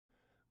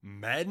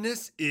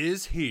Madness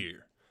is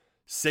here.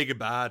 Say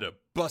goodbye to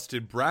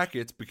busted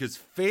brackets because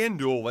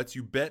FanDuel lets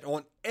you bet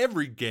on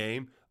every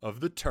game of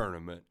the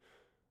tournament.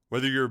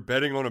 Whether you're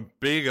betting on a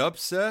big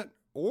upset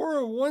or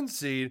a one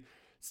seed,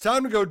 it's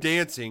time to go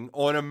dancing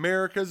on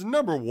America's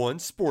 #1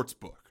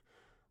 sportsbook.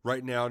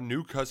 Right now,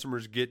 new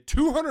customers get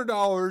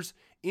 $200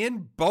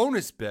 in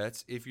bonus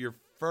bets if your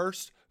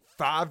first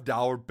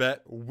 $5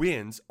 bet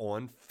wins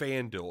on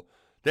FanDuel.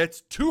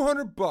 That's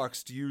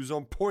 $200 to use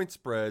on point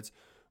spreads,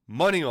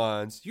 money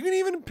lines. You can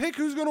even pick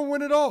who's going to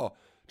win it all.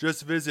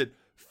 Just visit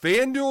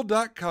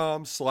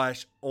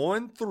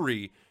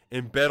FanDuel.com/on3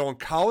 and bet on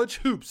college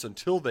hoops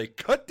until they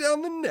cut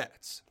down the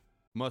nets.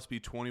 Must be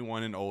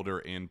 21 and older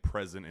and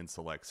present in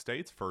select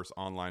states. First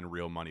online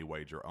real money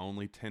wager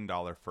only.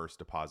 $10 first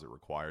deposit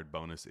required.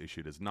 Bonus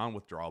issued as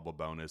non-withdrawable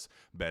bonus.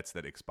 Bets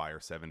that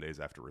expire 7 days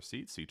after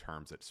receipt. See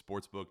terms at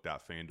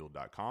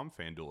sportsbook.fanduel.com.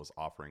 FanDuel is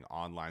offering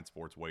online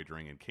sports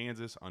wagering in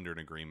Kansas under an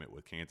agreement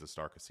with Kansas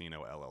Star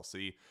Casino,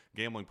 LLC.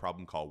 Gambling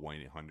problem? Call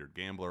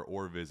 1-800-GAMBLER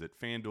or visit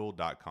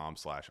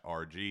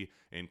fanduel.com/RG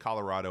in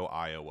Colorado,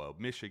 Iowa,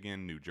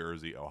 Michigan, New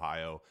Jersey,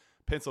 Ohio,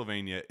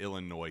 Pennsylvania,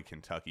 Illinois,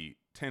 Kentucky,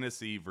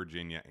 Tennessee,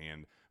 Virginia,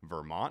 and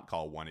Vermont.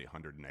 Call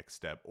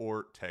 1-800-NEXT-STEP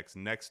or text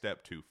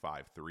NEXT-STEP to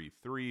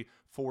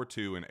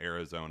 53342 in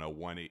Arizona,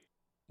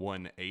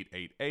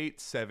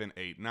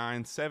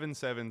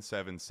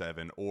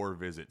 1-888-789-7777 or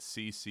visit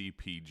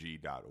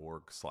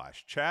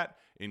ccpg.org/chat.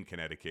 In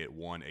Connecticut,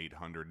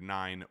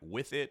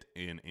 1-800-9-WITH-IT.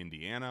 In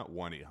Indiana,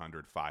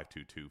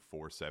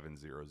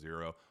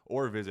 1-800-522-4700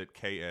 or visit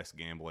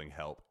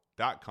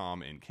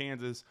ksgamblinghelp.com. In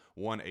Kansas,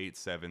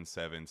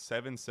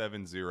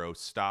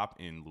 1-877-770-STOP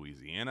in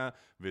Louisiana.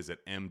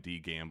 Visit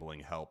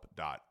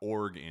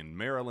mdgamblinghelp.org in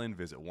Maryland.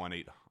 Visit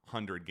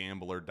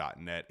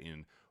 1-800-gambler.net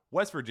in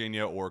West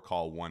Virginia or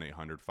call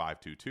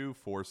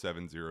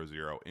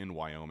 1-800-522-4700 in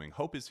Wyoming.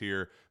 Hope is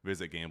here.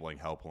 Visit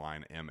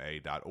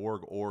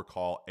gamblinghelplinema.org or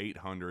call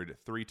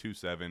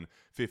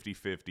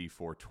 800-327-5050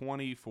 for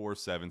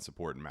 24/7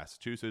 support in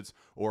Massachusetts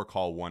or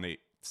call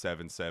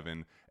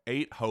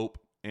 1-877-8-HOPE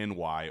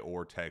NY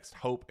or text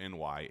Hope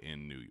NY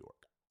in New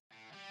York.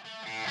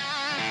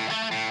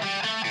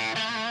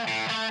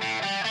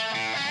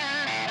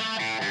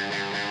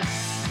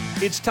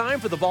 It's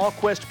time for the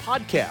VolQuest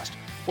podcast,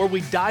 where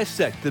we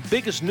dissect the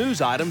biggest news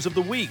items of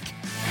the week.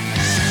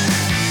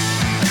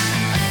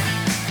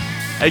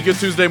 Hey, good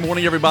Tuesday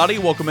morning, everybody.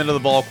 Welcome into the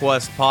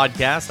VolQuest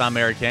podcast. I'm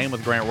Eric Kane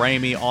with Grant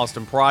Ramey,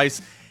 Austin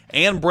Price,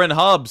 and Brent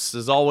Hubbs.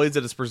 As always,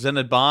 it is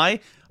presented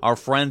by our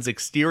friends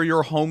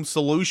Exterior Home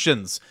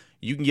Solutions.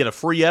 You can get a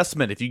free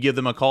estimate if you give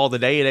them a call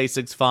today at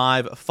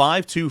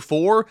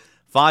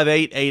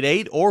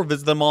 865-524-5888 or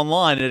visit them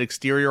online at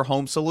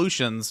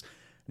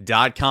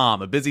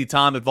exteriorhomesolutions.com. A busy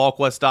time at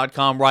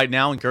VolQuest.com right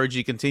now. Encourage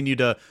you to continue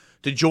to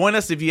join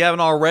us if you haven't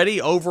already.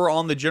 Over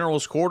on the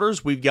General's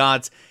Quarters, we've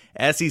got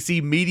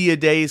SEC Media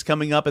Days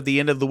coming up at the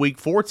end of the week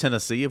for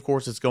Tennessee. Of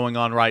course, it's going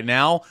on right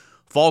now.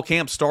 Fall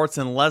camp starts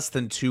in less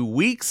than 2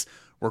 weeks.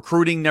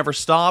 Recruiting never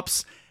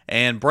stops.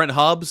 And Brent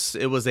Hubbs,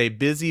 it was a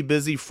busy,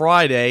 busy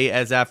Friday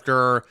as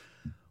after,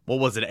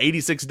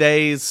 86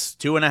 days,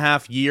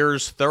 2.5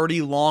 years,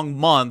 30 long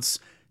months,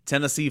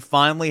 Tennessee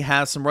finally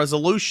has some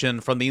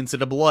resolution from the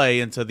NCAA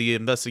into the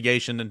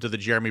investigation into the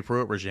Jeremy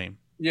Pruitt regime.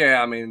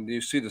 Yeah, I mean,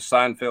 you see the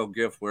Seinfeld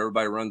gif where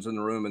everybody runs in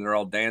the room and they're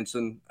all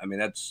dancing. I mean,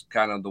 that's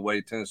kind of the way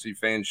Tennessee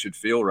fans should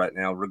feel right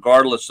now,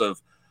 regardless of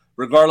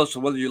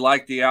whether you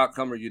like the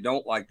outcome or you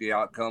don't like the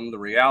outcome. The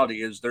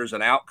reality is there's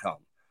an outcome.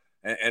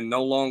 And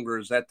no longer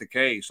is that the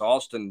case.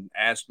 Austin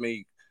asked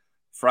me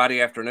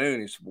Friday afternoon,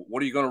 he said,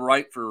 what are you going to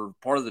write for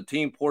part of the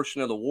team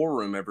portion of the War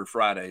Room every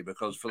Friday?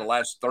 Because for the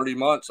last 30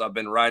 months, I've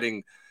been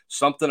writing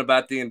something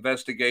about the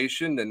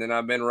investigation, and then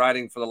I've been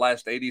writing for the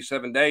last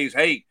 87 days,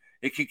 hey,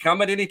 it could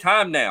come at any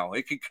time now.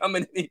 It could come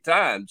at any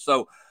time.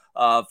 So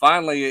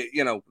finally,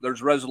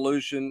 there's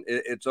resolution.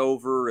 It's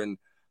over, and,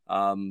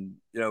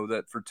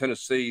 that for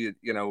Tennessee,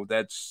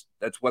 that's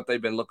what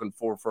they've been looking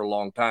for a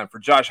long time. For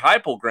Josh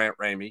Heupel, Grant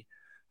Ramey,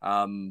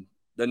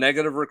 the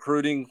negative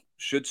recruiting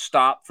should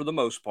stop for the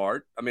most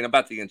part. I mean,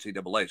 about the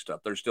NCAA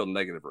stuff, there's still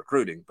negative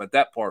recruiting, but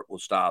that part will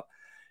stop.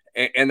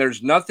 And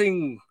there's no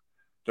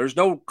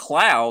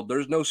cloud,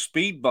 there's no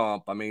speed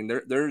bump. I mean,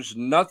 there's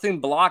nothing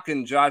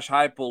blocking Josh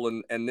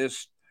Heupel and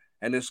this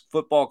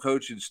football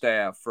coaching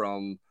staff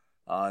from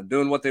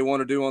doing what they want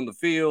to do on the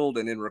field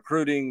and in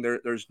recruiting.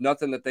 There's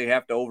nothing that they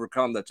have to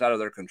overcome that's out of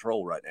their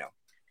control right now.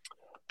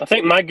 I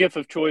think my gift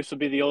of choice would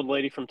be the old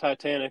lady from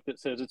Titanic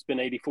that says it's been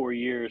 84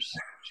 years.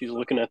 She's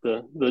looking at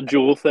the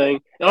jewel thing.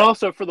 And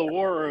also for the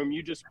War Room,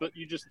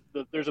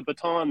 there's a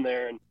baton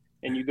there,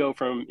 and you go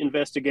from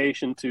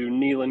investigation to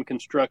Neyland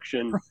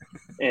Construction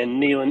and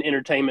Neyland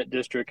Entertainment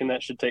District, and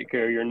that should take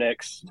care of your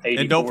next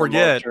 84 And don't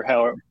forget, months or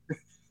however.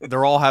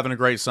 They're all having a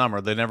great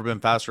summer. They've never been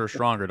faster or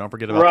stronger. Don't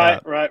forget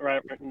about that.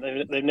 Right.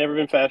 They've never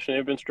been faster.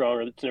 They've been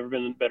stronger. It's never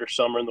been a better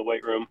summer in the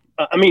weight room.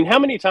 I mean, how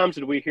many times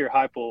did we hear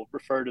Heupel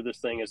refer to this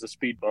thing as a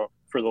speed bump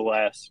for the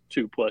last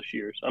 2+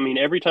 years? I mean,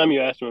 every time you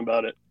asked him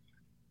about it,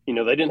 they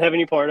didn't have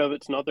any part of it.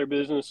 It's not their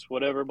business,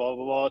 whatever, blah,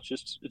 blah, blah. It's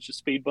just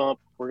speed bump.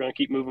 We're going to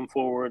keep moving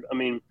forward. I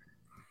mean,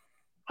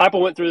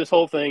 Heupel went through this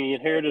whole thing. He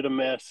inherited a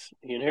mess.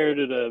 He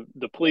inherited a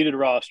depleted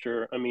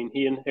roster. I mean,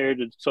 he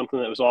inherited something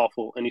that was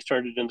awful, and he's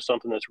turned it into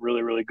something that's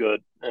really, really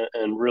good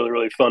and really,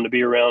 really fun to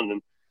be around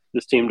and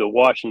this team to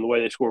watch and the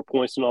way they score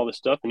points and all this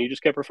stuff. And he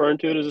just kept referring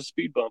to it as a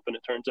speed bump, and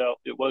it turns out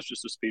it was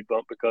just a speed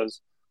bump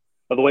because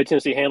of the way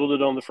Tennessee handled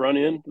it on the front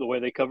end, the way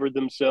they covered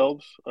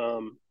themselves.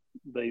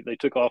 They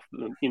took off,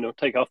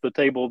 take off the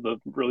table the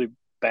really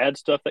bad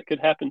stuff that could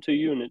happen to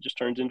you, and it just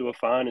turns into a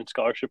fine and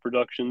scholarship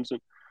reductions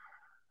and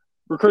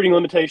recruiting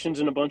limitations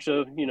and a bunch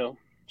of,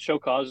 show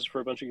causes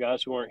for a bunch of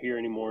guys who aren't here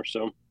anymore.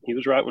 So he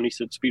was right when he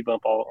said speed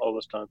bump all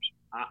those times.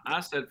 I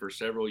said for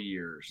several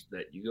years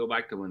that you go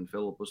back to when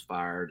Phillip was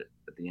fired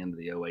at the end of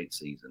the 2008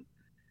 season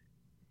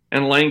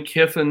and Lane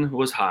Kiffin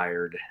was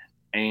hired.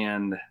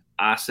 And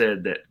I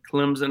said that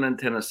Clemson and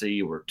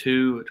Tennessee were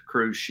two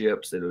cruise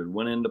ships that had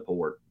went into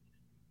port.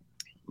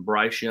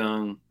 Bryce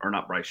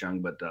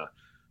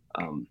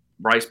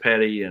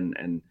Petty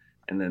and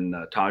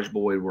then Taj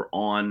Boyd were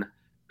on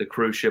the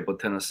cruise ship with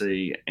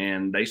Tennessee,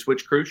 and they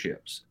switched cruise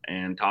ships.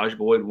 And Taj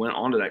Boyd went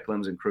onto that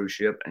Clemson cruise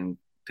ship, and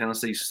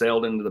Tennessee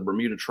sailed into the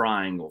Bermuda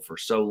Triangle for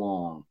so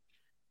long,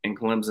 and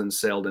Clemson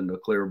sailed into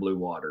clear blue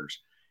waters.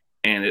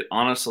 And it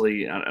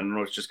honestly, I don't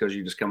know, it's just because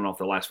you're just coming off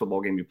the last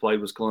football game you played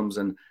with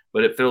Clemson,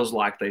 but it feels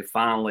like they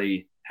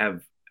finally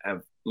have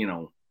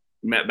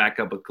met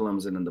back up with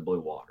Clemson in the blue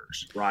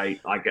waters,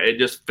 right? Like it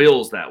just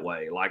feels that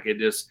way. Like it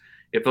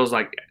feels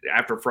like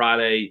after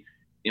Friday,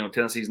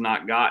 Tennessee's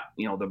not got,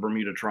 the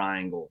Bermuda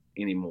Triangle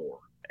anymore.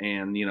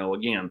 And,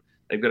 again,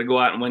 they've got to go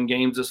out and win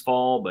games this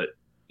fall, but,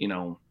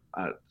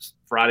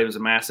 Friday was a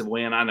massive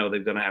win. I know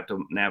they're going to have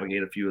to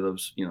navigate a few of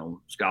those,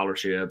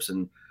 scholarships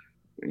and,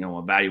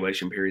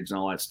 evaluation periods and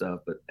all that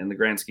stuff. But in the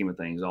grand scheme of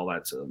things, all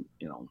that's,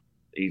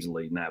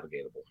 easily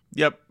navigatable.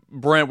 Yep.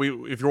 Brent,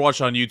 if you're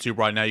watching on YouTube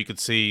right now, you can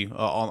see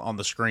on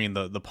the screen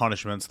the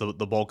punishments, the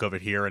bulk of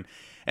it here.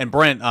 And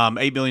Brent,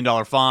 $8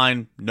 million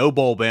fine, no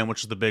bowl ban,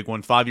 which is the big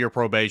one, 5-year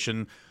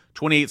probation,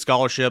 28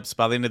 scholarships.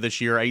 By the end of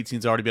this year,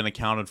 18's already been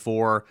accounted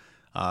for.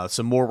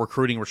 Some more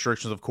recruiting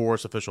restrictions, of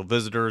course, official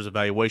visitors,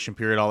 evaluation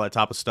period, all that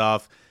type of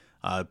stuff.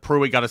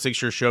 Pruitt got a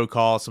 6-year show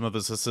call, some of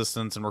his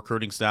assistants and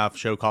recruiting staff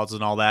show calls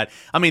and all that.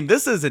 I mean,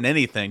 this isn't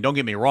anything, don't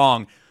get me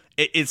wrong.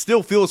 It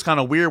still feels kind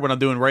of weird when I'm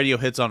doing radio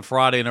hits on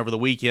Friday and over the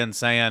weekend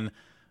saying,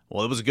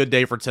 well, it was a good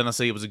day for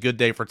Tennessee. It was a good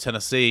day for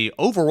Tennessee.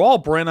 Overall,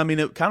 Brent, I mean,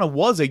 it kind of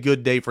was a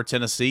good day for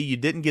Tennessee. You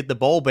didn't get the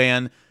bowl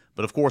ban,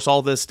 but of course,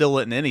 all this still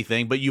isn't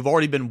anything. But you've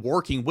already been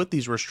working with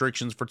these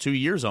restrictions for 2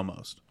 years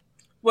almost.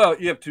 Well,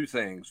 you have two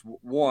things.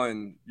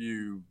 One,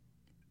 you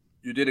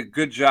did a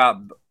good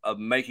job of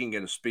making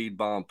it a speed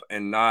bump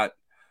and not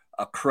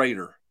a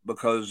crater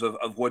because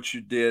of what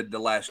you did the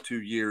last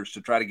 2 years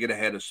to try to get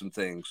ahead of some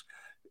things.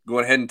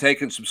 Going ahead and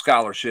taking some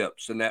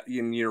scholarships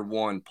in year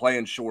one,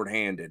 playing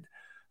shorthanded,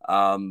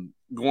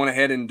 going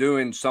ahead and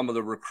doing some of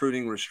the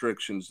recruiting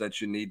restrictions that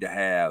you need to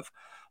have.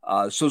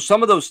 So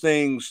some of those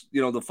things,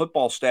 the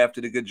football staff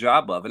did a good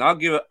job of, and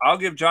I'll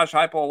give Josh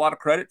Heupel a lot of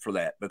credit for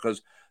that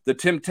because the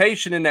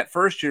temptation in that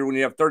first year when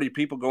you have 30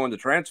 people go in the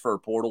transfer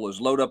portal is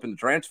load up in the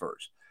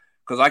transfers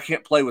because I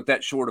can't play with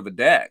that short of a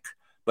deck.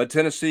 But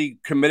Tennessee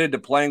committed to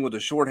playing with a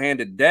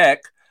shorthanded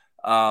deck.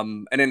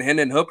 And then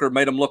Hendon Hooker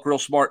made them look real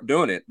smart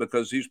doing it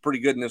because he's pretty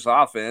good in this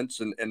offense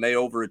and they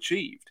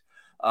overachieved,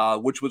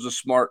 which was a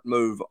smart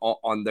move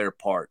on their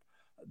part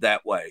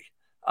that way.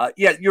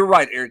 Yeah, you're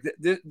right, Eric.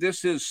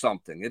 This is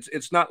something.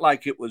 It's not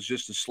like it was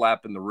just a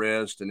slap in the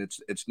wrist and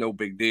it's no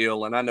big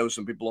deal. And I know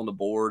some people on the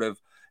board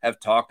have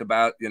talked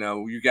about,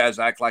 you guys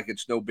act like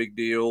it's no big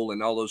deal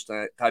and all those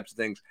types of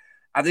things.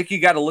 I think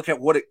you got to look at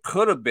what it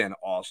could have been,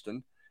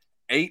 Austin.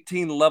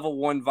 18 level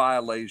 1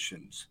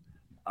 violations.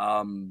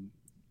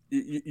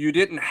 You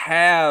didn't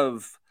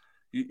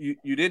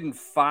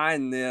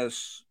find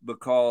this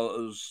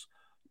because,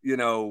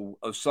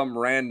 of some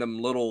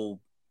random little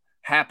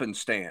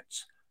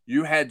happenstance.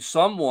 You had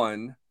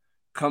someone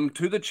come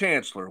to the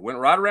chancellor, went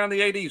right around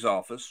the AD's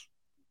office,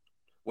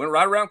 went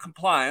right around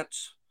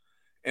compliance,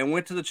 and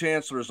went to the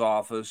chancellor's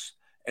office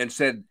and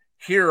said,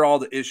 here are all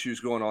the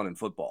issues going on in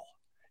football.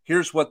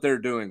 Here's what they're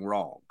doing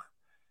wrong.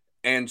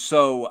 And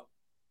so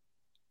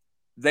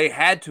they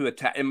had to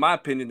attack, in my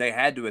opinion, they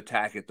had to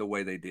attack it the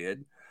way they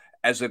did,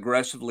 as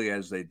aggressively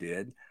as they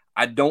did.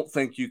 I don't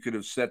think you could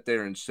have sat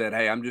there and said,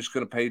 hey, I'm just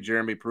going to pay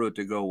Jeremy Pruitt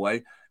to go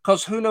away,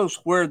 because who knows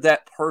where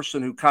that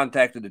person who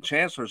contacted the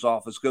chancellor's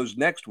office goes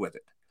next with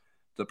it.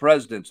 The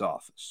president's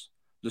office,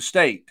 the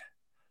state,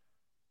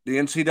 the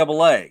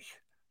NCAA.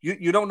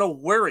 You don't know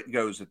where it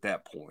goes at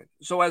that point.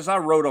 So as I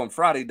wrote on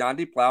Friday,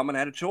 Dondi Plowman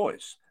had a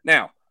choice.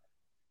 Now,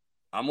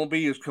 I'm going to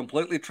be as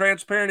completely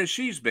transparent as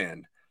she's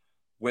been.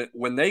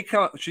 When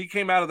she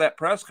came out of that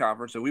press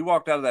conference, and we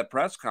walked out of that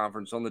press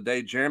conference on the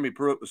day Jeremy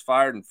Pruitt was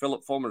fired and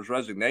Philip Fulmer's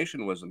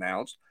resignation was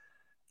announced.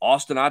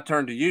 Austin, I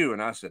turned to you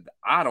and I said,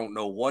 I don't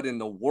know what in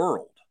the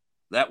world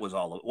that was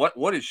all of.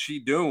 What is she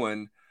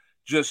doing?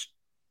 Just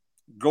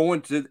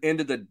going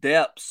into the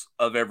depths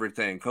of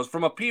everything. Because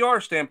from a PR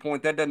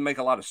standpoint, that doesn't make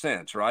a lot of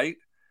sense, right?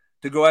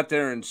 To go out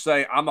there and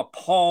say, I'm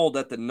appalled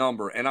at the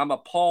number and I'm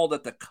appalled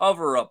at the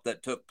cover-up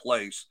that took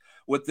place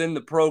within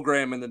the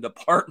program and the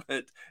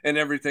department and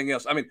everything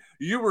else. I mean,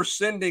 you were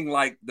sending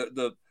like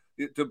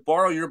to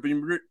borrow your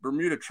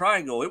Bermuda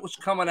Triangle, it was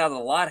coming out of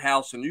the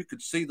lighthouse and you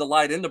could see the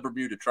light in the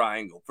Bermuda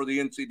Triangle for the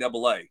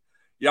NCAA.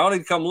 Y'all need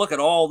to come look at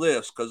all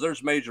this because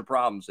there's major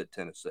problems at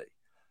Tennessee.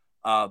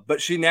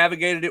 But she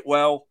navigated it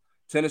well.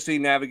 Tennessee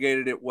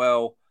navigated it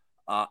well.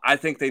 I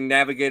think they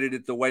navigated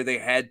it the way they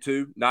had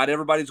to. Not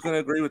everybody's going to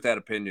agree with that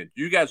opinion.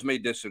 You guys may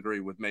disagree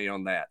with me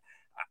on that.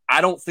 I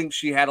don't think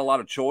she had a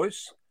lot of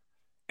choice.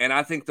 And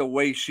I think the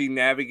way she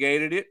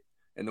navigated it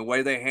and the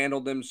way they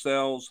handled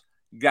themselves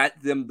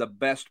got them the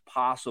best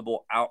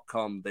possible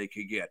outcome they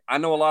could get. I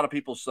know a lot of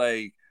people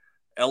say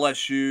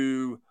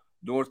LSU,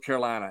 North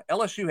Carolina.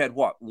 LSU had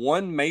what?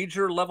 One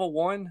major level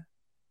one?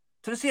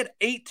 Tennessee had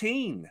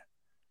 18.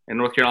 And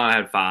North Carolina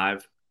had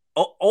 5.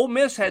 Ole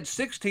Miss had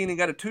 16 and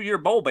got a 2-year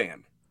bowl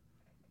ban,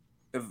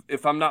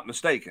 if I'm not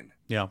mistaken.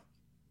 Yeah.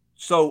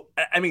 So,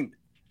 I mean,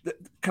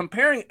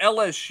 comparing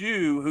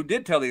LSU, who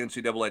did tell the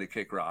NCAA to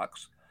kick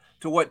rocks,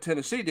 to what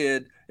Tennessee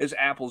did is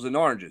apples and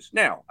oranges.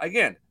 Now,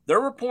 again,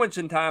 there were points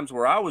in times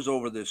where I was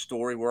over this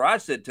story where I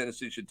said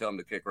Tennessee should tell them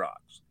to kick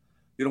rocks.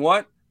 You know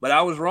what? But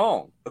I was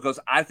wrong because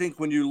I think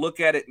when you look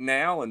at it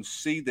now and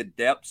see the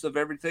depths of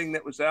everything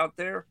that was out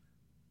there,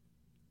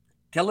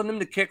 telling them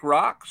to kick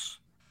rocks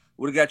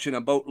would have got you in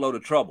a boatload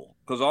of trouble.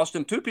 Because,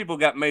 Austin, 2 people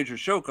got major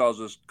show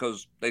causes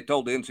because they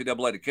told the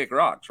NCAA to kick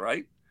rocks,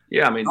 right?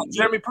 Yeah, I mean, not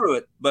Jeremy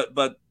Pruitt, but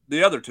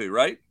the other 2,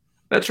 right?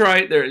 That's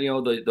right. There,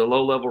 the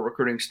low-level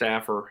recruiting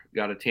staffer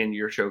got a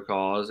 10-year show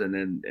cause, and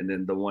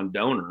then the one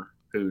donor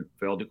who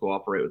failed to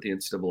cooperate with the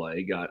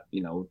NCAA got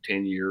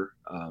 10-year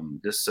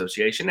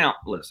disassociation. Now,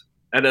 listen,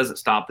 that doesn't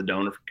stop the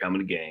donor from coming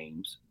to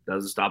games.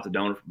 Doesn't stop the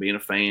donor from being a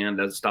fan.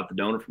 Doesn't stop the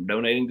donor from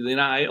donating to the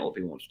NIL if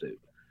he wants to.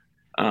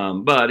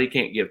 But he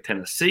can't give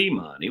Tennessee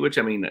money, which,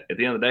 I mean, at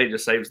the end of the day,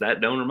 just saves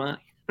that donor money.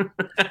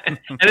 And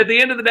at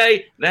the end of the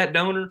day, that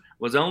donor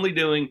was only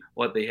doing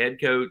what the head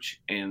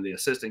coach and the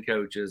assistant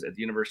coaches at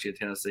the University of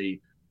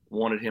Tennessee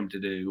wanted him to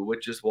do,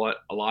 which is what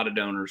a lot of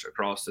donors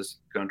across this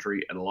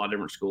country at a lot of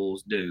different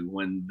schools do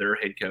when their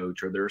head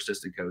coach or their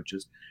assistant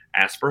coaches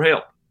ask for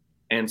help.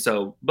 And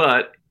so,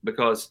 but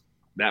because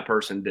that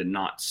person did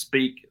not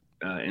speak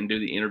and do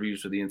the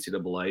interviews with the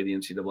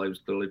NCAA was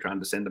clearly trying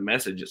to send a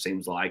message, it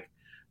seems like.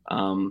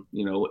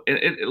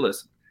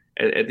 Listen,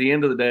 at the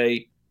end of the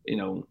day,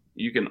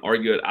 you can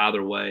argue it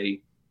either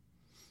way.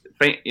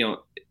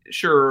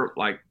 Sure,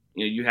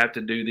 you have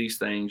to do these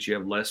things. You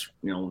have less,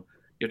 you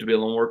have to be a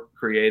little more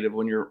creative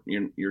when you're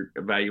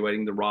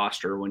evaluating the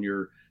roster, when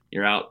you're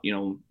out,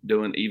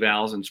 doing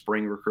evals and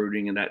spring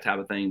recruiting and that type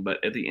of thing.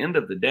 But at the end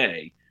of the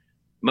day,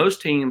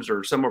 most teams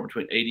are somewhere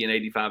between 80 and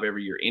 85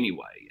 every year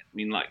anyway. I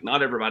mean,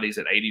 not everybody's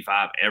at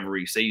 85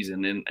 every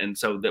season. And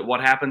so that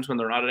what happens when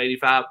they're not at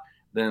 85,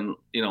 then,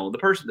 the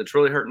person that's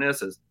really hurting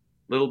this is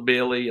little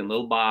Billy and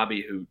little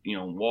Bobby who,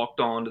 walked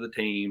on to the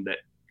team that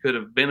could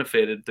have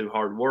benefited through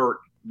hard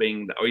work,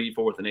 being the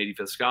 84th and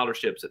 85th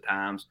scholarships at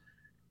times.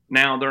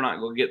 Now they're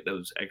not going to get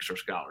those extra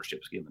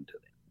scholarships given to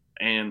them.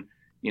 And,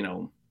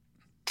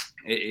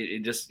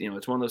 it just,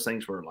 it's one of those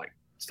things where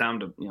it's time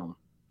to,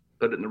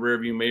 put it in the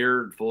rearview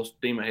mirror, full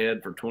steam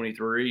ahead for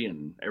 23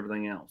 and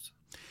everything else.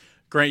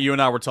 Grant, you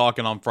and I were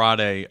talking on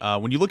Friday.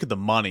 When you look at the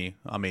money,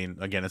 I mean,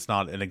 again, it's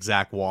not an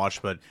exact wash,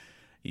 but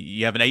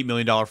you have an $8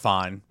 million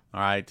fine. All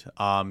right.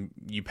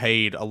 You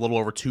paid a little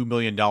over $2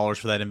 million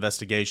for that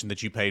investigation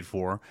that you paid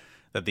for,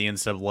 that the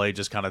NCAA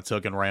just kind of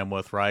took and ran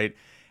with, right?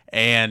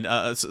 And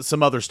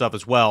some other stuff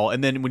as well.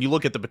 And then when you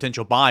look at the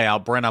potential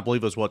buyout, Brent, I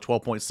believe it was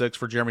 12.6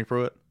 for Jeremy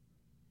Pruitt?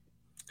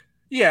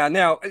 Yeah.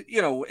 Now,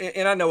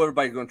 and I know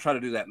everybody's going to try to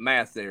do that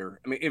math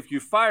there. I mean, if you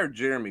fired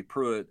Jeremy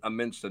Pruitt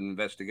amidst an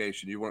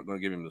investigation, you weren't going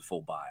to give him the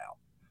full buyout.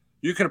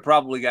 You could have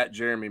probably got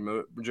Jeremy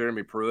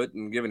Pruitt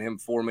and given him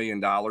 $4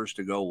 million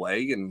to go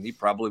away, and he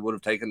probably would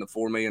have taken the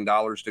 $4 million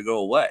to go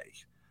away.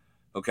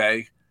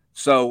 Okay,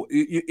 so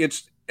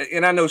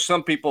and I know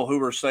some people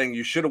who are saying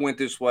you should have went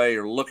this way,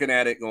 or looking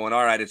at it going,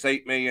 all right, it's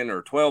 $8 million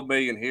or $12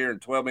 million here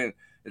and $12 million.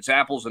 It's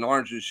apples and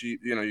oranges.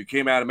 You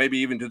came out and maybe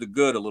even to the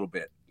good a little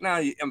bit.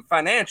 Now,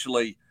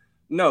 financially,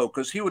 no,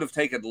 because he would have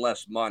taken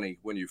less money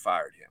when you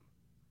fired him.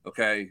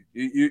 Okay,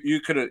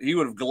 he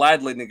would have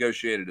gladly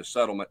negotiated a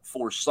settlement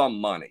for some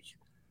money.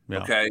 Yeah.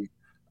 Okay,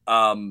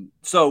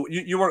 so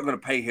you weren't going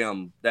to pay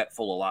him that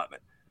full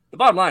allotment. The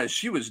bottom line is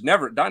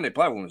Donnie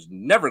Plavin was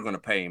never going to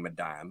pay him a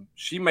dime.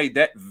 She made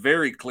that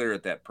very clear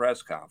at that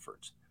press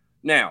conference.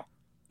 Now,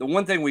 the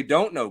one thing we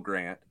don't know,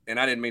 Grant, and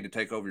I didn't mean to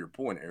take over your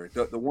point, Eric.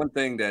 The one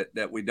thing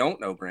that we don't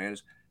know, Grant,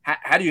 is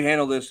how do you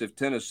handle this if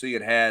Tennessee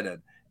had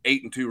an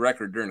 8-2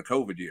 record during the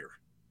COVID year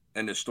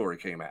and this story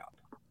came out?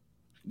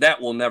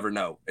 That we'll never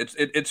know.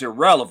 It's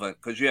irrelevant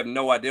because you have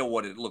no idea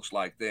what it looks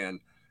like then.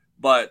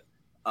 But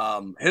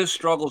his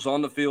struggles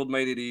on the field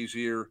made it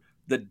easier.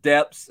 The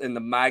depth and the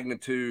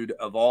magnitude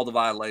of all the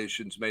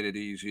violations made it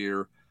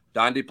easier.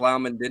 Dondi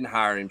Plowman didn't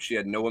hire him. She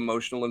had no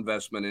emotional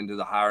investment into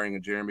the hiring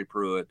of Jeremy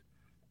Pruitt,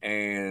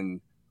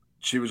 and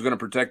she was going to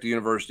protect the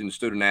university and the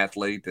student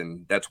athlete,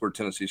 and that's where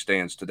Tennessee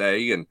stands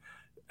today. And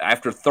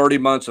after 30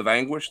 months of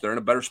anguish, they're in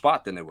a better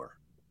spot than they were.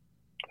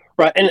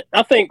 Right, and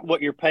I think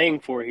what you're paying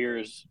for here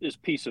is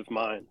peace of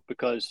mind,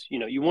 because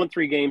you won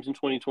 3 games in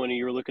 2020.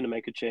 You were looking to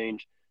make a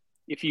change.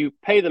 If you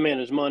pay the man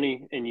his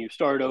money and you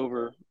start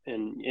over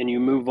and you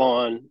move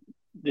on,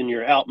 then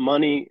you're out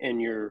money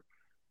and you're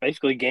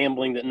basically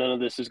gambling that none of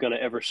this is going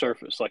to ever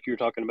surface, like you were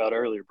talking about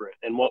earlier, Brent.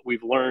 And what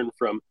we've learned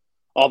from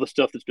all the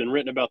stuff that's been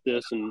written about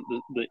this and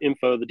the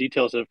info, the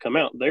details that have come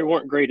out, they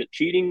weren't great at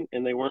cheating,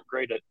 and they weren't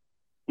great at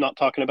not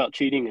talking about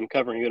cheating and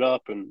covering it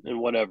up and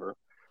whatever.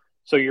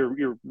 So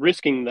you're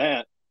risking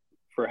that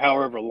for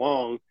however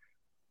long.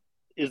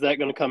 Is that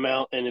going to come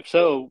out? And if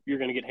so, you're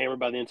going to get hammered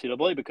by the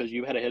NCAA because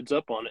you had a heads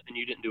up on it and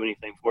you didn't do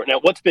anything for it. Now,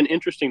 what's been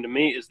interesting to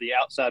me is the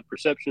outside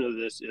perception of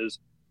this is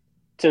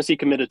Tennessee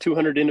committed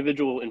 200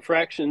 individual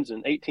infractions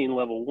and 18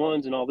 level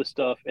ones and all this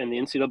stuff, and the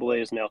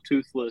NCAA is now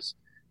toothless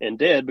and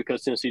dead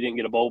because Tennessee didn't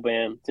get a bowl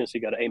ban. Tennessee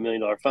got an $8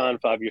 million fine,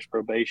 5 years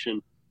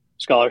probation,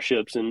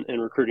 scholarships, and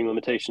recruiting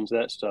limitations,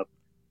 that stuff.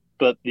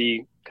 But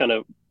the kind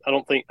of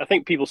I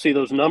think people see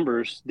those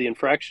numbers, the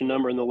infraction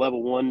number and the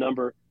level 1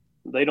 number,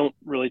 they don't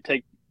really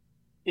take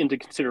into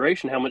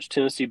consideration how much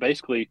Tennessee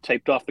basically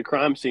taped off the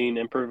crime scene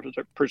and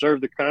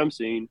preserved the crime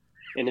scene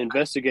and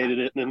investigated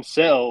it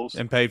themselves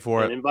and paid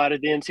for and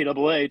invited the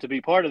NCAA to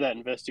be part of that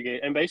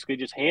investigate, and basically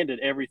just handed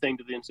everything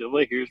to the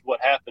NCAA. Here's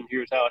what happened.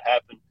 Here's how it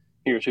happened.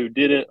 Here's who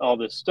did it, all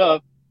this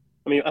stuff.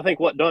 I mean, I think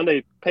what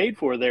Donde paid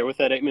for there with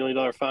that $8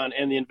 million fine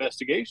and the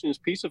investigation is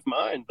peace of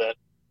mind that,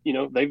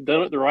 they've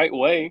done it the right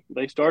way.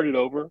 They started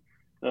over,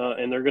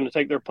 and they're going to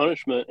take their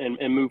punishment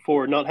and move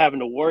forward, not having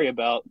to worry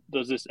about,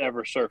 does this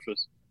ever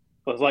surface?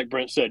 Because like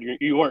Brent said,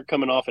 you weren't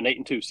coming off an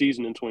 8-2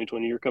 season in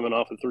 2020. You're coming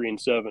off a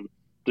 3-7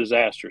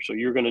 disaster. So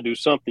you're going to do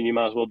something. You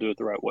might as well do it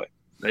the right way.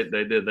 They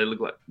did. They look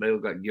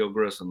like Gil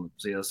Grissom,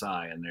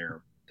 CSI, and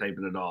they're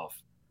taping it off.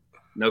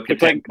 No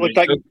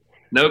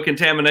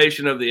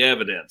contamination of the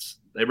evidence.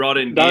 They brought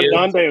in Gibbs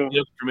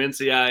from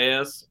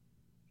NCIS.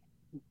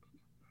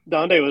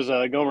 Donde was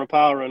Gomer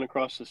Pyle running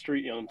across the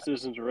street on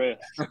citizen's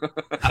arrest.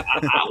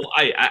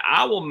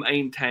 I will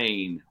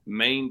maintain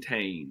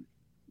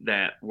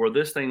that where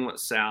this thing went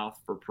south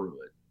for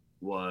Pruitt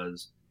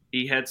was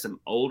he had some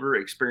older,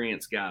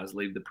 experienced guys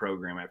leave the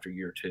program after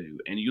year 2.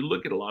 And you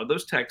look at a lot of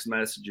those text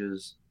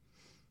messages,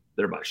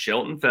 they're by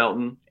Shelton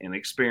Felton and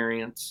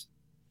experience.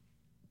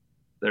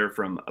 They're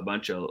from a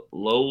bunch of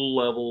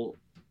low-level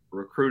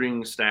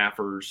recruiting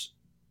staffers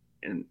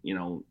and,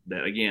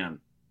 that, again,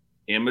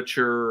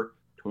 immature,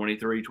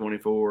 23,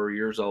 24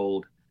 years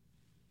old,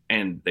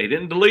 and they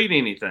didn't delete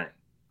anything.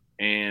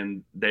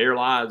 And there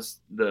lies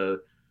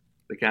the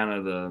kind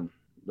of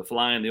the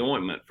fly in the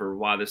ointment for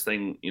why this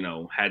thing,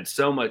 had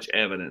so much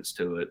evidence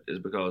to it, is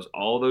because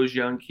all those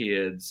young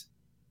kids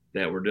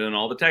that were doing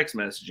all the text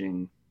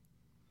messaging,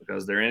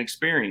 because they're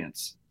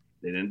inexperienced,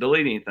 they didn't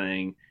delete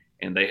anything,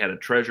 and they had a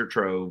treasure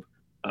trove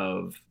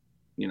of,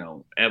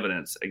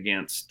 evidence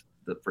against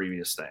the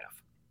previous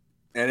staff.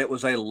 And it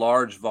was a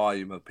large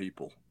volume of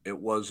people. It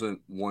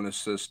wasn't one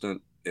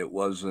assistant. It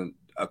wasn't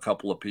a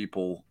couple of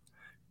people.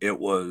 It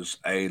was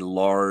a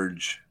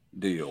large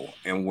deal.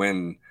 And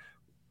when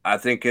I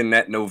think in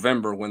that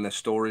November, when the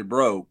story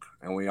broke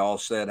and we all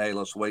said, hey,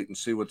 let's wait and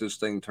see what this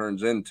thing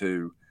turns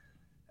into,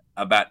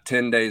 about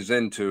 10 days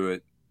into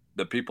it,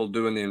 the people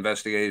doing the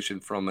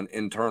investigation from an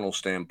internal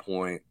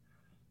standpoint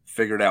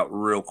figured out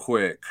real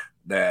quick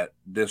that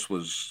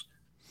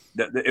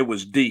it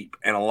was deep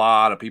and a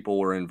lot of people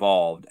were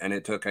involved, and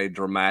it took a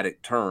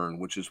dramatic turn,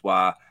 which is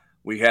why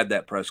we had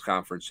that press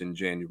conference in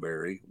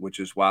January, which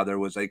is why there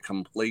was a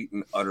complete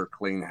and utter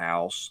clean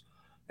house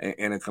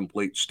and a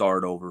complete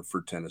start over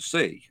for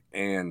Tennessee.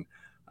 And,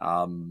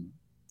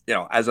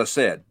 as I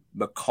said,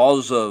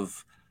 because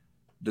of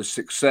the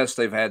success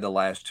they've had the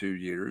last 2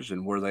 years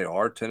and where they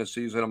are,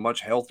 Tennessee's in a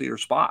much healthier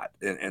spot,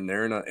 and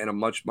they're in a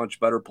much,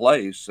 much better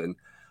place. And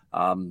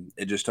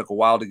it just took a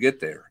while to get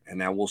there. And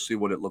now we'll see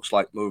what it looks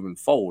like moving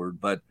forward.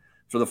 But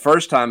for the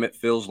first time, it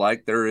feels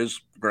like there is,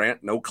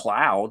 Grant, no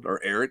cloud, or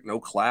Eric, no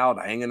cloud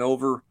hanging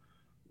over,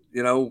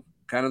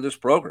 kind of this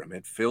program.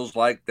 It feels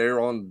like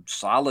they're on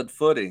solid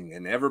footing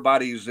and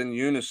everybody's in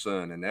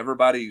unison and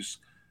everybody's,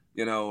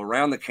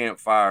 around the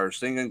campfire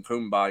singing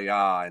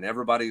Kumbaya, and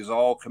everybody's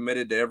all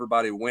committed to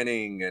everybody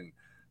winning. And,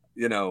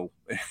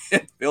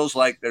 it feels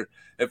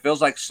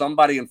like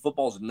somebody in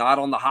football is not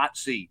on the hot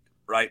seat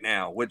right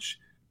now, which,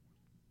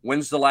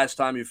 when's the last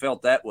time you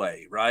felt that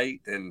way, right?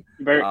 And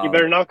you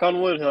better knock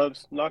on wood,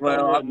 Hubs. Knock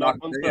on wood. Knock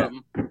on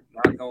something.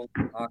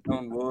 Knock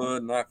on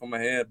wood. Knock on my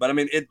head. But I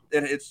mean,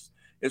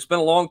 it's been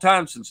a long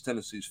time since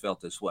Tennessee's felt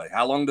this way.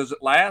 How long does it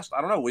last?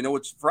 I don't know. We know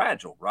it's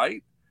fragile,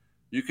 right?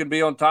 You can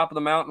be on top of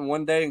the mountain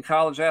one day in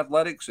college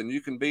athletics, and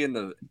you can be in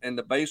the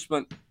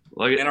basement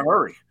in a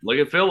hurry. Look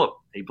at Phillip.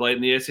 He played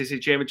in the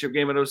SEC championship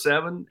game in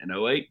 07 and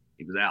 08.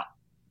 He was out.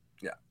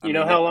 Yeah. You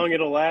know how long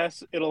it'll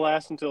last? It'll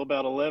last until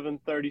about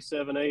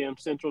 11:37 a.m.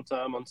 Central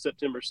Time on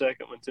September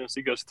 2nd when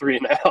Tennessee goes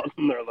 3-out,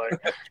 and they're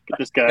like, "Get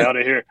this guy out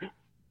of here."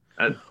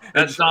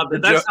 That's not the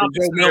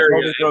scenario.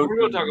 If we're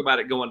going to talk about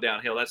it going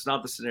downhill, that's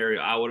not the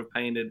scenario I would have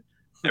painted.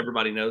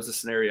 Everybody knows the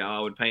scenario I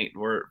would paint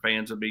where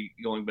fans would be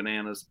going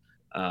bananas.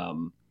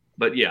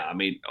 But yeah, I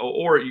mean,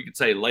 or you could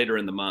say later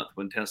in the month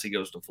when Tennessee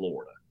goes to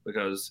Florida,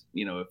 because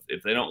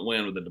if they don't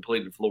win with a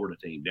depleted Florida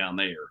team down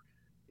there,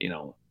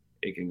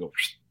 it can go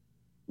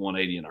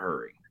 180 in a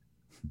hurry.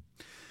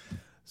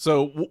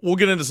 So we'll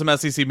get into some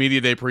SEC Media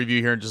Day preview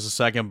here in just a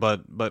second,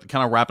 but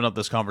kind of wrapping up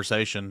this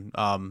conversation,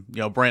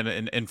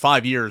 Brandon, in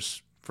 5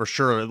 years, for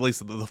sure, at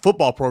least the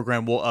football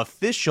program will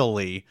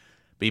officially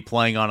be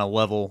playing on a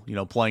level,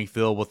 playing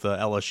field with the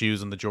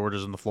LSUs and the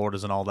Georgias and the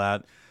Floridas and all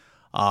that.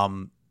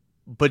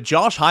 But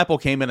Josh Heupel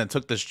came in and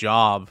took this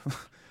job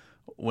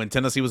when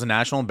Tennessee was a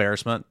national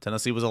embarrassment.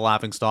 Tennessee was a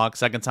laughingstock.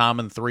 Second time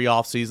in 3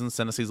 off seasons,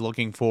 Tennessee's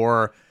looking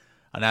for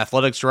an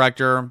athletics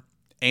director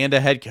and a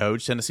head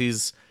coach.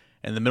 Tennessee's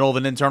in the middle of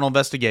an internal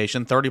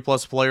investigation.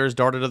 30-plus players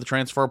darted to the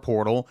transfer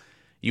portal.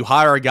 You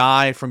hire a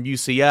guy from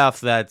UCF,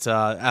 that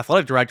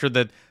athletic director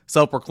that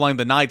self-proclaimed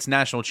the Knights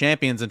national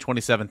champions in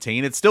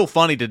 2017. It's still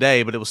funny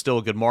today, but it was still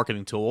a good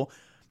marketing tool.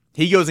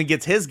 He goes and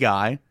gets his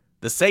guy,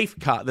 the safe,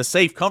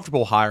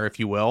 comfortable hire, if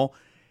you will,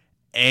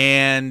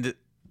 and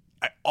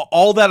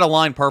all that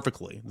aligned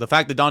perfectly. The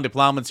fact that Donde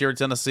Plowman's here at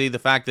Tennessee, the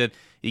fact that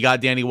you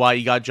got Danny White,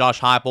 you got Josh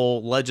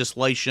Heupel,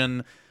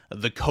 legislation,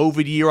 the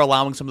COVID year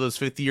allowing some of those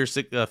fifth-year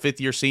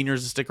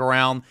seniors to stick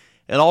around,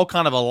 it all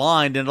kind of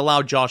aligned and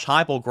allowed Josh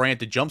Heupel, Grant,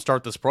 to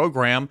jumpstart this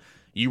program.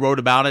 You wrote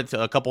about it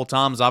a couple of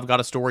times. I've got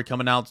a story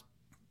coming out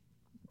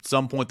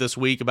some point this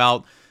week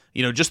about,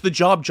 just the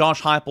job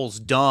Josh Heupel's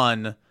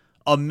done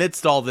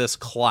amidst all this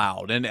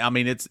cloud. And I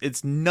mean,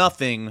 it's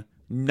nothing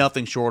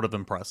short of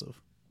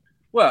impressive.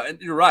 Well,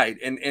 you're right.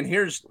 And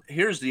here's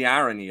the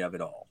irony of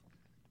it all.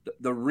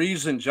 The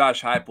reason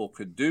Josh Heupel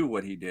could do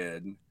what he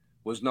did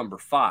was number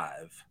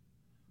 5.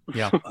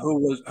 Yeah.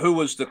 who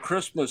was the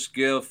Christmas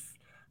gift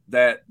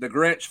that the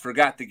Grinch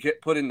forgot to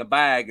put in the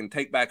bag and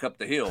take back up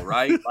the hill,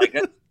 right? Like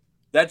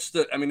that's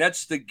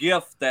the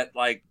gift that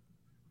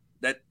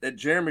that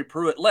Jeremy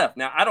Pruitt left.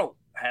 Now, I don't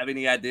have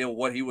any idea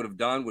what he would have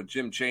done with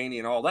Jim Chaney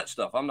and all that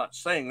stuff. I'm not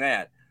saying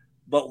that.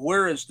 But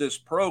where is this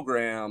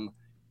program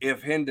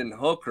if Hendon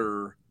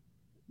Hooker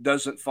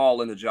doesn't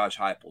fall into Josh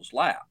Heupel's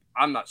lap?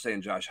 I'm not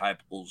saying Josh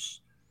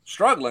Heupel's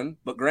struggling,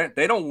 but Grant,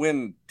 they don't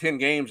win 10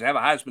 games, have a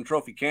Heisman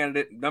Trophy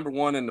candidate, number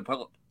 1 in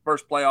the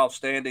first playoff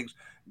standings,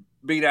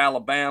 beat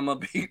Alabama,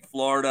 beat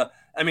Florida.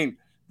 I mean,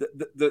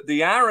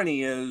 the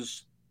irony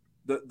is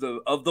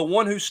of the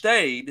one who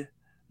stayed,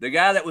 the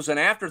guy that was an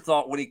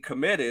afterthought when he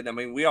committed. I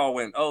mean, we all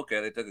went, oh,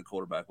 okay, they took a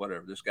quarterback,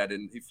 whatever. This guy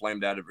didn't. He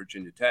flamed out at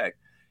Virginia Tech.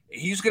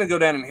 He's going to go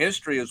down in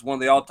history as one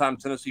of the all-time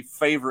Tennessee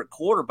favorite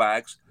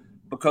quarterbacks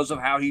because of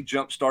how he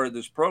jump-started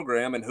this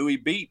program and who he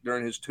beat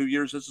during his 2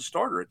 years as a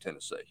starter at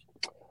Tennessee.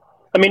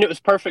 I mean, it was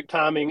perfect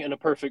timing and a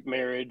perfect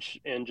marriage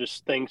and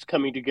just things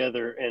coming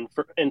together.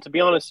 And to be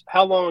honest,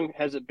 how long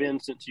has it been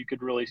since you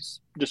could really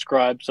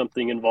describe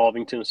something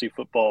involving Tennessee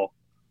football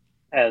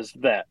as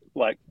that?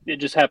 Like, it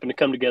just happened to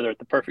come together at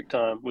the perfect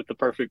time with the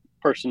perfect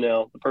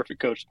personnel, the perfect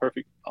coach, the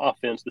perfect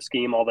offense, the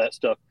scheme, all that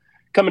stuff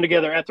coming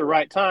together at the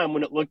right time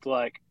when it looked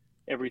like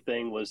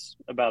everything was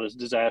about as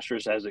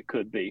disastrous as it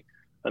could be.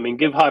 I mean,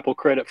 give Heupel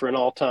credit for an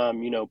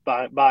all-time,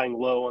 buying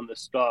low on this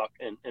stock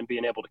and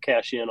being able to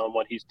cash in on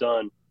what he's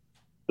done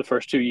the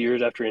first 2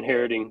 years after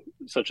inheriting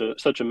such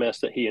a mess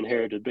that he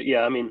inherited. But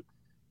yeah, I mean,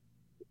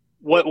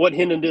 what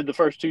Hendon did the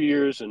first 2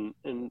 years and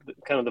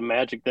kind of the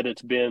magic that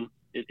it's been,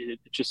 it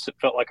just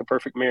felt like a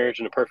perfect marriage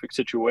and a perfect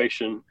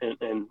situation.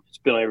 And it's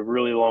been a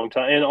really long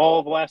time. And all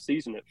of last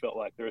season, it felt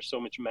like there was so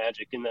much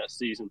magic in that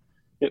season.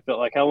 It felt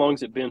like, how long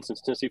has it been since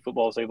Tennessee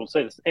football was able to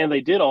say this? And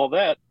they did all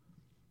that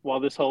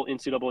while this whole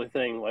NCAA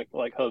thing,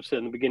 like Hub said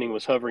in the beginning,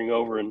 was hovering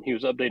over, and he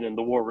was updating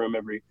the war room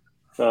every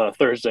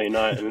Thursday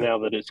night. And now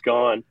that it's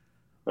gone,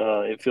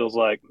 it feels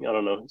like, I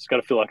don't know, it's got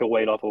to feel like a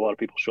weight off a lot of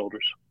people's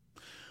shoulders.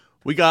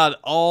 We got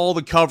all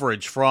the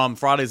coverage from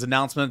Friday's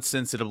announcements,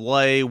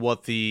 NCAA,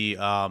 what the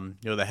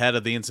the head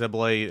of the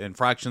NCAA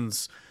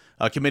infractions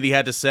committee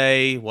had to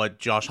say, what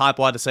Josh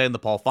Heupel had to say in the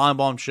Paul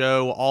Feinbaum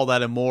show, all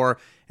that and more.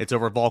 It's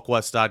over at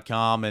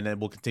VolQuest.com, and it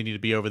will continue to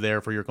be over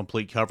there for your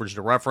complete coverage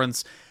to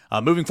reference.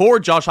 Moving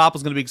forward, Josh Heupel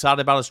is going to be excited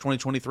about his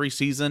 2023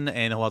 season,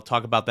 and he'll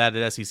talk about that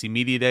at SEC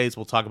Media Days.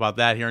 We'll talk about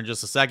that here in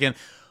just a second.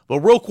 But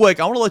real quick,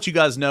 I want to let you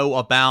guys know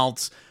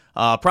about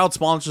proud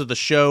sponsors of the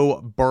show,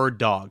 Bird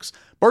Dogs.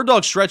 Bird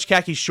Dogs stretch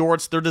khaki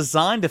shorts, they're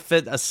designed to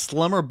fit a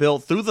slimmer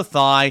build through the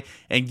thigh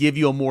and give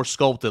you a more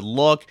sculpted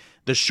look.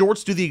 The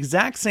shorts do the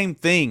exact same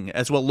thing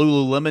as what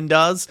Lululemon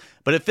does,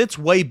 but it fits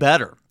way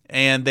better.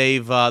 And they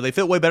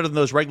fit way better than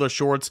those regular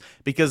shorts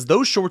because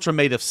those shorts are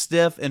made of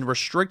stiff and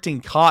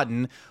restricting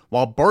cotton,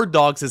 while Bird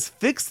Dogs has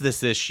fixed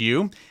this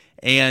issue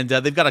And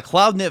they've got a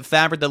cloud knit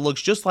fabric that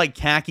looks just like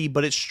khaki,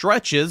 but it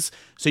stretches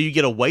so you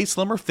get a way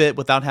slimmer fit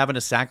without having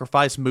to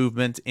sacrifice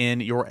movement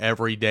in your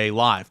everyday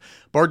life.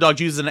 Bird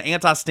Dogs uses an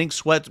anti-stink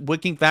sweat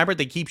wicking fabric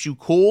that keeps you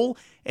cool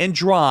and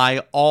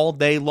dry all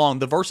day long.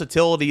 The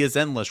versatility is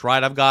endless,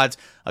 right? I've got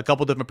a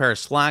couple different pair of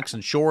slacks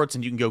and shorts,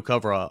 and you can go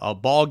cover a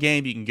ball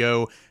game. You can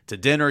go to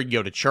dinner, you can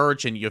go to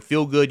church, and you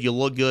feel good, you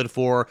look good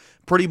for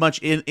pretty much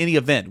in any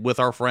event with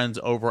our friends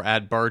over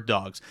at Bird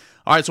Dogs.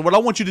 All right, so what I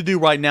want you to do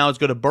right now is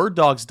go to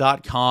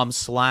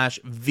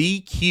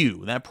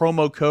birddogs.com/VQ. That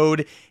promo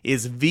code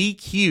is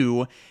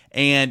VQ,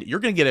 and you're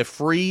going to get a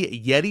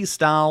free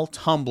Yeti-style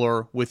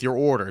tumbler with your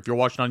order. If you're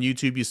watching on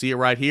YouTube, you see it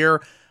right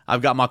here.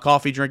 I've got my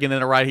coffee drinking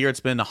in it right here. It's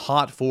been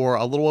hot for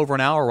a little over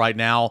an hour right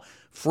now.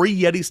 Free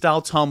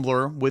Yeti-style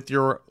tumbler with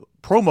your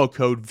promo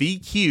code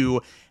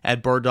VQ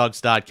at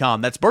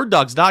birddogs.com. That's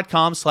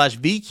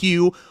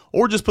birddogs.com/VQ,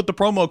 or just put the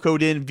promo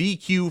code in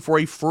VQ for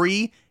a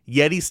free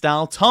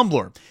Yeti-style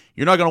tumbler.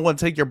 You're not going to want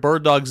to take your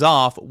Bird Dogs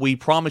off. We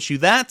promise you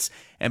that.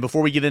 And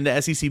before we get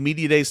into SEC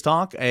Media Days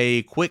talk,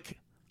 a quick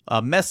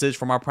message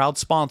from our proud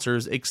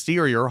sponsors,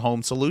 Exterior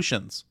Home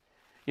Solutions.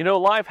 You know,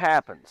 life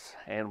happens,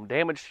 and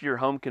damage to your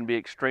home can be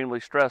extremely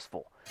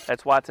stressful.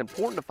 That's why it's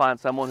important to find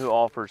someone who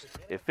offers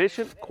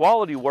efficient,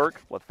 quality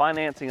work with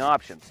financing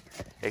options.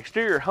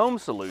 Exterior Home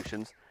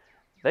Solutions,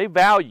 they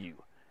value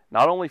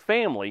not only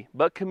family,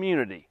 but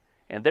community.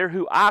 And they're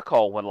who I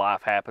call when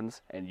life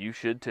happens, and you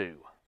should too.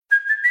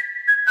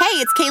 Hey,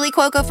 it's Kaylee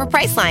Cuoco for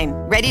Priceline.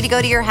 Ready to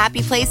go to your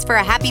happy place for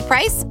a happy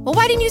price? Well,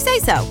 why didn't you say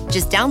so?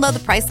 Just download the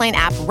Priceline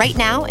app right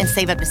now and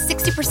save up to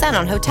 60%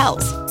 on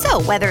hotels.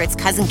 So whether it's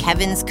Cousin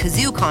Kevin's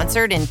Kazoo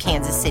Concert in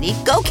Kansas City,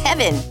 go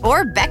Kevin,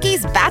 or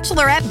Becky's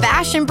Bachelorette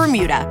Bash in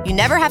Bermuda, you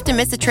never have to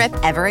miss a trip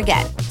ever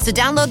again. So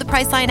download the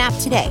Priceline app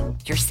today.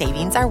 Your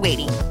savings are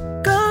waiting.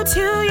 Go to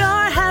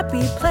your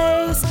happy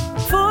place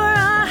for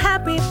a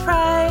happy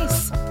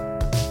price.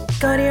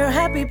 Go to your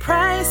happy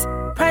price,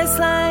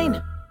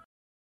 Priceline.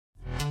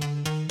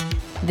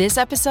 This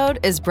episode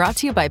is brought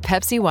to you by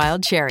Pepsi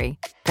Wild Cherry.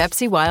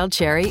 Pepsi Wild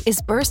Cherry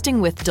is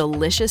bursting with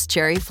delicious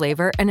cherry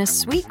flavor and a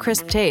sweet,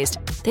 crisp taste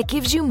that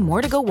gives you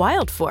more to go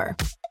wild for.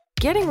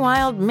 Getting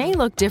wild may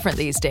look different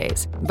these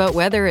days, but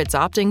whether it's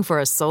opting for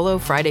a solo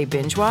Friday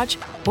binge watch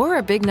or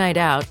a big night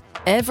out,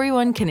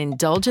 everyone can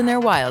indulge in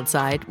their wild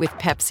side with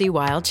Pepsi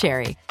Wild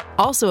Cherry.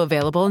 Also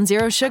available in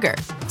Zero Sugar.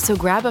 So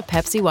grab a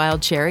Pepsi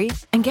Wild Cherry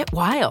and get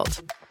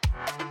wild.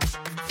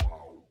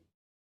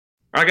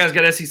 All right, guys,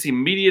 got SEC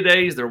Media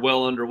Days. They're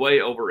well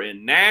underway over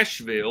in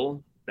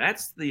Nashville.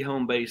 That's the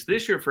home base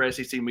this year for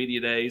SEC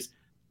Media Days.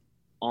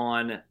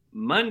 On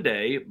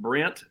Monday,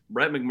 Brett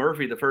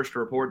McMurphy, the first to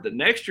report that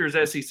next year's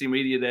SEC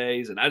Media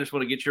Days, and I just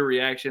want to get your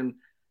reaction,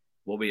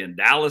 will be in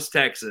Dallas,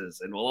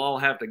 Texas, and we'll all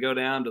have to go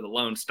down to the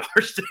Lone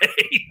Star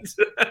State.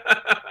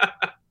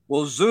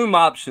 Will Zoom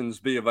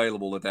options be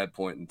available at that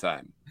point in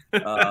time?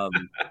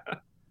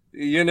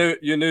 You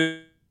knew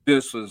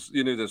this was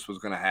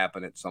going to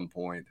happen at some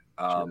point.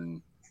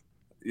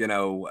 You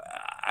know,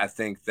 I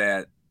think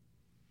that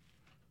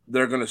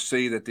they're going to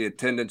see that the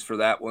attendance for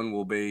that one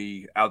will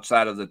be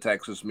outside of the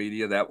Texas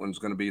media. That one's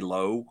going to be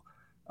low.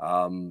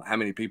 How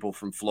many people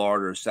from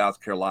Florida or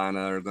South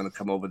Carolina are going to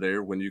come over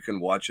there when you can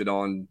watch it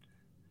on,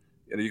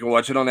 you can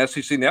watch it on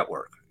SEC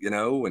Network,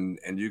 and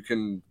you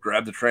can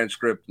grab the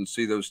transcript and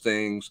see those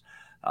things.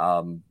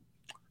 No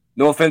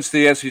offense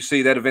to the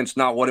SEC, that event's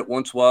not what it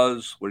once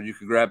was, where you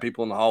could grab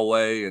people in the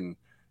hallway and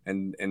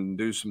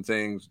do some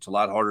things. It's a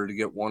lot harder to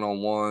get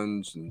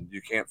one-on-ones, and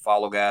you can't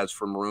follow guys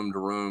from room to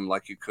room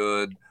like you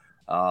could,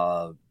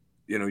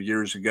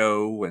 years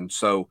ago. And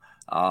so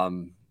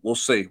we'll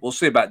see. We'll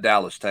see about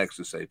Dallas,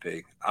 Texas,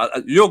 AP.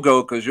 You'll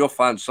go because you'll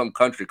find some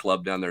country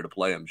club down there to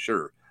play, I'm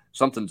sure.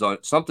 Something's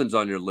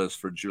on your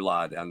list for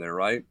July down there,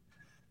 right?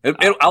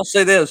 I'll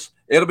say this: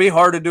 it'll be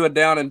hard to do a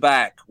down and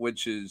back,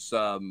 which is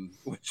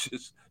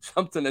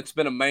something that's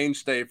been a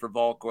mainstay for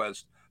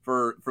VolQuest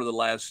for the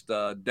last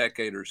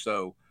decade or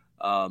so.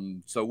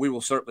 So we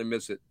will certainly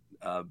miss it,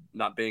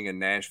 not being in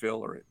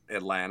Nashville or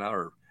Atlanta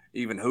or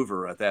even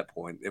Hoover at that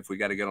point if we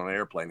got to get on an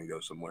airplane and go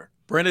somewhere.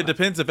 Brent, it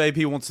depends if AP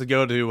wants to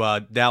go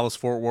to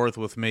Dallas-Fort Worth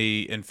with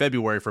me in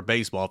February for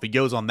baseball. If he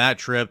goes on that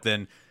trip,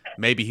 then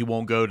maybe he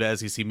won't go to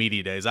SEC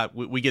Media Days.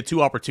 We get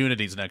two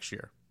opportunities next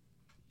year.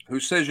 Who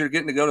says you're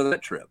getting to go to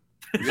that trip?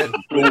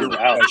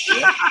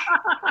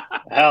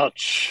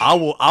 Ouch! I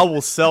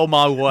will sell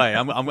my way.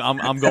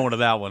 I'm going to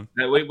that one.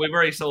 We've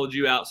already sold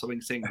you out so we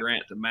can send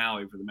Grant to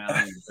Maui for the Maui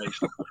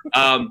invitation.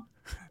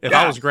 If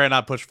I was Grant,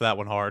 I'd push for that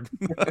one hard.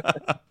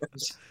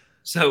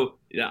 So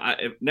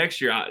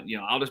next year,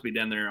 I'll just be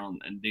down there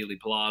in Dealey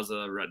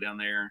Plaza, right down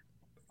there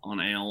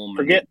on Elm.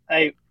 Forget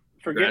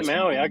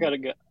Maui. I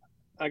gotta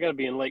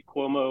be in Lake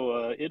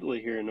Como, Italy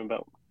here in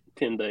about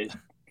 10 days,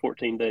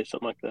 14 days,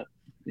 something like that.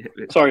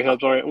 Sorry,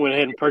 Hubs. All right, went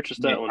ahead and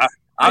purchased that one.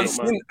 I've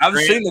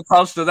seen the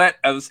cost of that.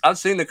 I've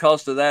seen the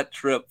cost of that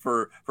trip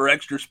for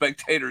extra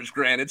spectators,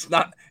 Grant. It's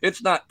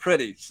not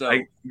pretty. So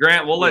hey,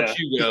 Grant, we'll let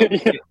you go.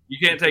 You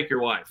can't take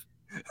your wife.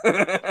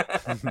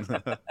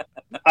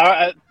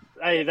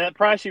 Hey, that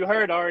price you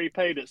heard, I already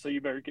paid it, so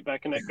you better get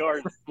back in that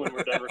garden when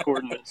we're done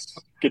recording this.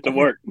 Get to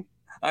work.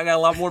 I got a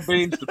lot more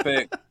beans to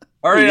pick.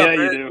 Hurry Yeah, up,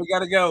 you Rick. do. We got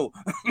to go.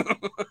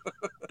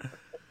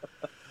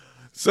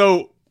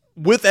 So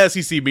with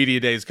SEC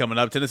Media Days coming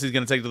up, Tennessee's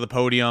going to take to the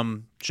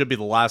podium. Should be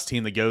the last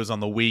team that goes on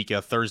the week,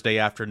 Thursday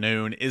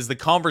afternoon. Is the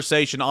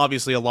conversation,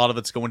 obviously a lot of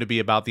it's going to be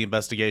about the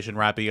investigation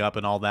wrapping up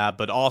and all that,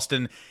 but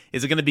Austin,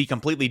 is it going to be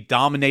completely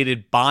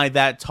dominated by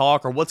that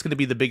talk, or what's going to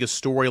be the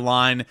biggest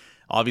storyline?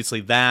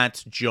 Obviously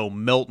that, Joe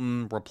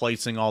Milton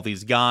replacing all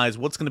these guys.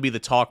 What's going to be the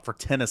talk for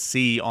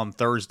Tennessee on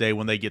Thursday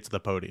when they get to the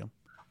podium?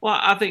 Well,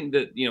 I think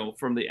that,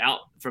 from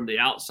the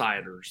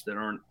outsiders that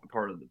aren't a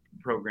part of the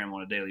program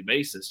on a daily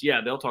basis, yeah,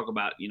 they'll talk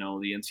about, the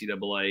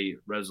NCAA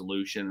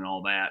resolution and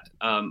all that.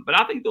 But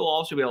I think there'll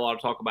also be a lot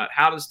of talk about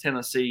how does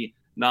Tennessee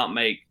not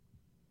make,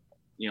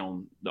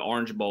 the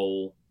Orange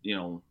Bowl,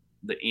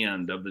 the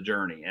end of the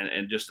journey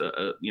and just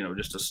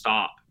a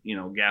stop,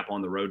 gap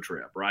on the road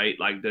trip, right?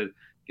 Like to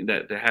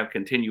have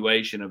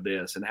continuation of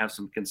this and have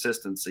some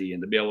consistency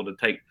and to be able to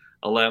take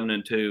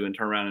 11-2 and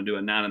turn around and do a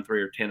 9-3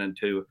 or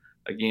 10-2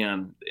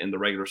 again in the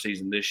regular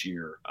season this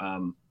year.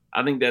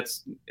 I think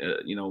that's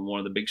one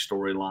of the big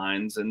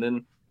storylines. And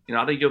then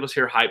I think you'll just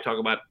hear hype talk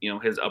about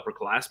his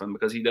upperclassmen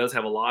because he does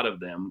have a lot of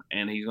them,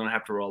 and he's going to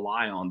have to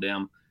rely on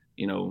them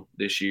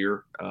this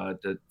year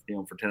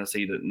for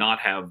Tennessee to not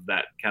have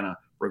that kind of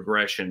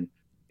regression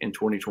in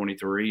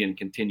 2023 and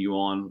continue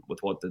on with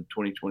what the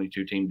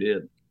 2022 team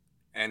did.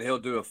 And he'll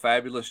do a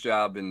fabulous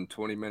job in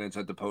 20 minutes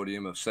at the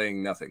podium of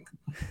saying nothing.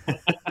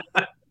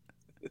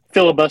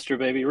 Filibuster,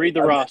 baby. Read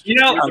the roster. Read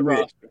the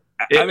roster.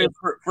 I mean,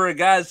 for a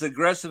guy as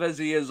aggressive as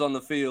he is on the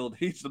field,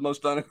 he's the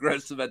most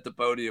unaggressive at the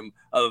podium.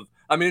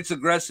 It's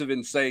aggressive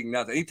in saying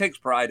nothing. He takes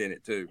pride in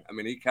it too. I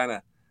mean,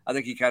 I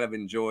think he kind of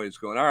enjoys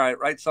going, all right,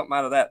 write something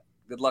out of that.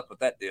 Good luck with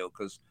that deal,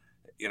 because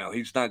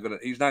he's not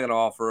gonna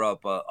offer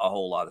up a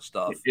whole lot of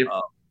stuff.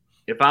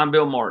 If I'm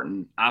Bill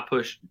Martin, I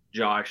push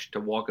Josh to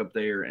walk up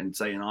there and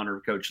say, in honor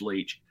of Coach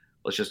Leach,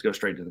 let's just go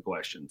straight to the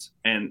questions.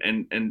 And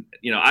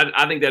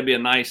I think that'd be a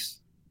nice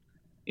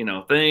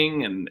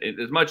thing. And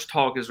as much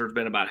talk as there's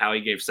been about how he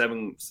gave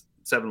seven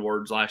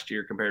words last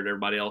year compared to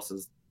everybody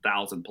else's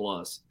 1,000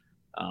 plus,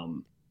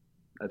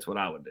 that's what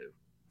I would do.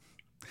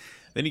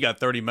 Then you got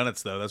 30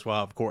 minutes, though. That's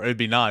why, of course, it'd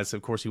be nice.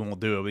 Of course, he won't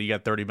do it, but you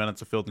got 30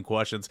 minutes of fielding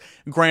questions.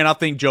 Grant, I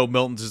think Joe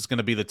Milton's is going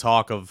to be the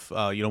talk of,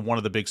 one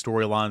of the big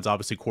storylines.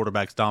 Obviously,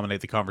 quarterbacks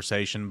dominate the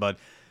conversation, but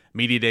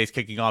Media Day's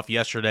kicking off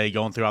yesterday,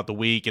 going throughout the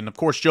week. And, of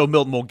course, Joe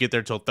Milton won't get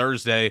there till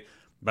Thursday,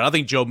 but I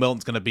think Joe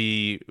Milton's going to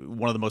be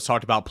one of the most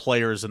talked about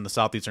players in the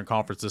Southeastern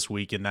Conference this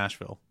week in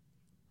Nashville.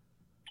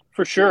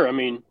 For sure. I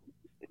mean,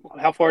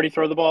 how far did he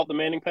throw the ball at the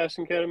Manning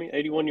Passing Academy?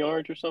 81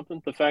 yards or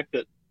something? The fact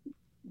that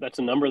that's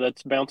a number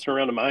that's bouncing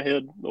around in my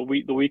head the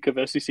week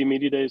of SEC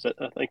Media Days, I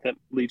think that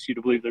leads you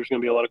to believe there's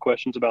going to be a lot of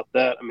questions about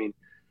that. I mean,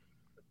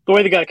 the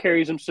way the guy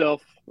carries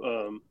himself,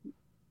 the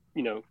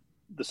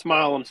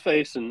smile on his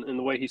face and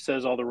the way he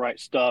says all the right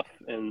stuff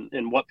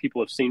and what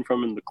people have seen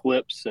from him, the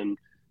clips and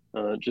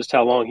just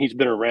how long he's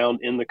been around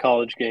in the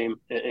college game.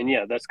 And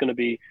yeah, that's going to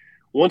be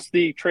 – once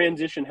the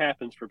transition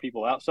happens for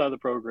people outside of the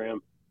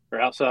program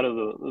or outside of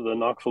the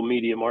Knoxville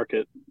media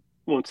market,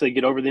 once they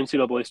get over the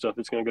NCAA stuff,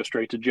 it's going to go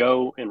straight to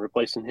Joe and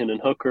replacing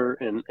Hendon Hooker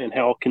and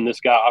how can this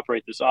guy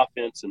operate this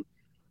offense and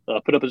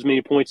put up as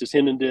many points as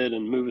Hendon did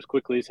and move as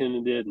quickly as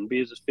Hendon did and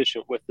be as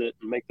efficient with it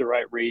and make the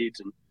right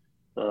reads and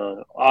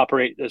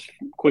operate as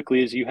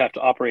quickly as you have to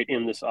operate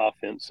in this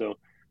offense. So,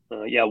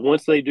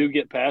 once they do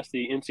get past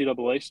the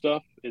NCAA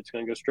stuff, it's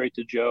going to go straight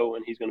to Joe,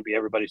 and he's going to be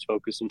everybody's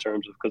focus in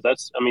terms of, because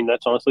that's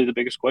honestly the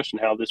biggest question,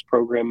 how this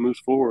program moves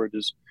forward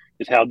is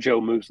how Joe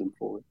moves them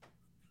forward.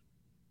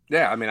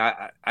 Yeah, I mean,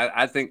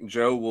 I think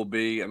Joe will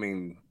be,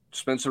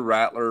 Spencer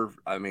Rattler,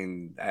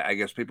 I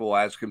guess people will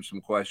ask him some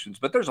questions,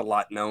 but there's a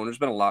lot known. There's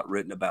been a lot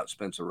written about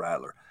Spencer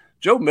Rattler.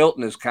 Joe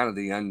Milton is kind of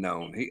the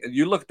unknown.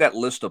 You look at that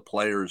list of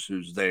players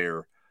who's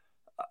there,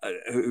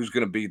 who's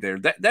going to be there.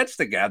 That's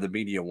the guy the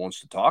media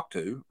wants to talk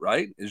to,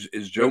 right?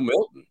 Is Joe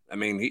Milton.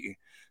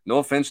 No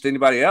offense to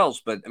anybody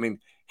else, but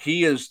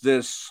he is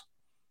this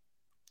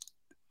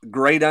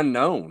great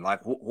unknown. Like,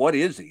 what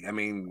is he?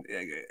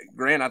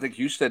 Grant, I think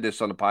you said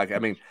this on the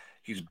podcast.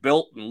 He's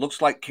built and looks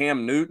like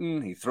Cam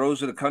Newton. He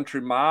throws it a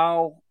country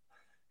mile.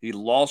 He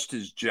lost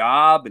his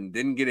job and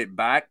didn't get it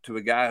back to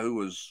a guy who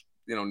was,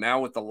 now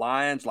with the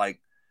Lions.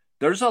 Like,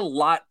 there's a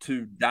lot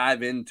to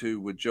dive into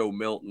with Joe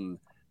Milton,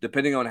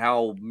 depending on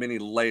how many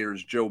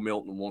layers Joe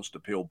Milton wants to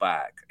peel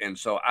back. And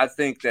so I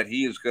think that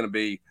he is going to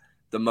be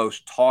the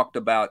most talked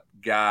about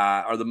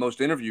guy or the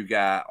most interviewed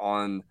guy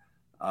on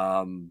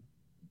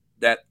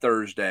that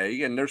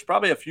Thursday. And there's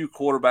probably a few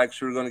quarterbacks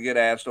who are going to get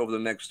asked over the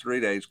next 3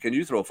 days, can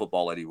you throw a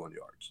football 81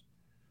 yards?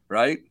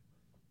 Right?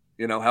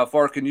 How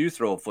far can you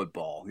throw a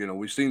football?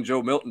 We've seen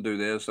Joe Milton do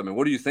this.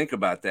 What do you think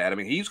about that?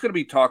 He's going to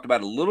be talked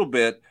about a little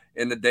bit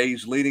in the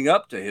days leading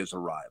up to his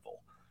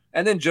arrival.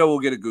 And then Joe will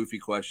get a goofy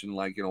question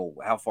like,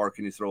 how far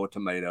can you throw a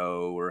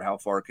tomato or how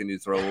far can you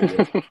throw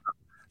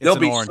there'll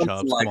be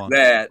something like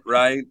that,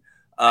 right?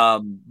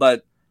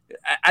 But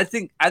I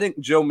think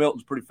Joe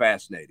Milton's pretty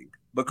fascinating.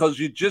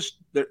 because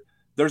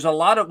there's a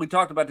lot of, we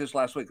talked about this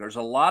last week. There's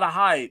a lot of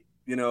hype,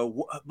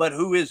 but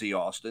who is he,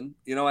 Austin?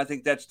 I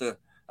think that's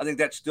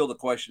still the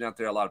question out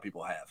there a lot of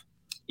people have.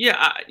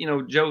 Yeah,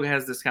 Joe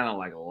has this kind of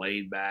like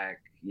laid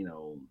back,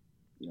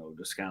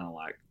 just kind of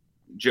like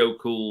Joe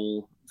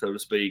Cool, so to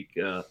speak,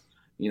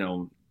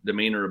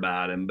 demeanor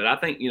about him. But I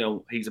think,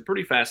 he's a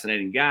pretty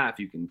fascinating guy if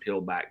you can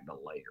peel back the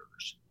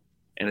layers.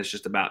 And it's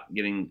just about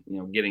getting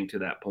to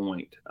that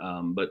point.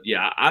 But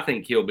yeah, I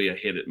think he'll be a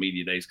hit at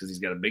media days because he's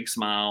got a big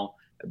smile,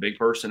 a big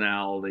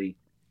personality.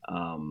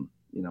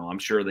 I'm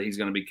sure that he's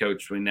going to be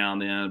coached between now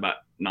and then about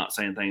not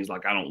saying things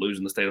like "I don't lose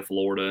in the state of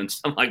Florida" and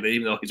stuff like that,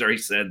 even though he's already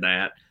said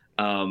that.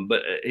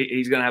 But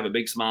he's going to have a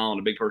big smile and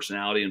a big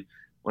personality. And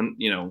when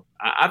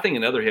I think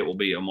another hit will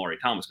be Amari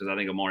Thomas, because I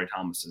think Amari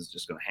Thomas is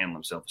just going to handle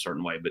himself a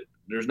certain way. But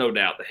there's no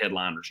doubt the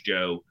headliner's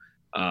Joe.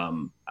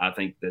 I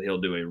think that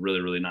he'll do a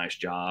really, really nice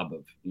job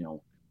of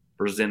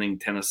presenting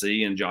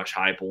Tennessee and Josh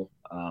Heupel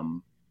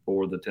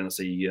for the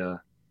Tennessee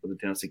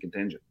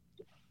contingent.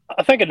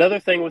 I think another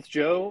thing with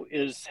Joe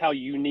is how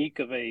unique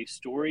of a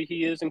story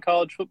he is in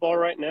college football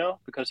right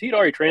now, because he'd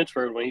already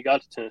transferred when he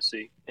got to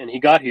Tennessee, and he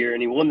got here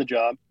and he won the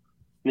job,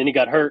 and then he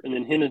got hurt, and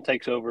then Hendon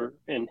takes over,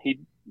 and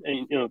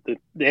the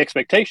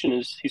expectation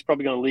is he's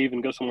probably going to leave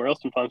and go somewhere else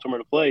and find somewhere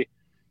to play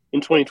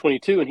in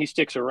 2022, and he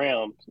sticks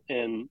around,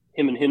 and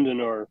him and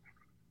Hendon are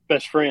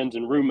best friends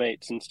and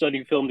roommates and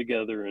study film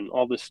together and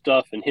all this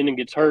stuff, and Hendon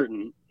gets hurt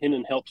and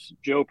Hendon helps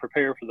Joe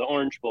prepare for the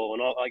Orange Bowl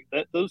and all like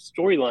that. Those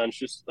storylines,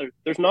 just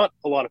there's not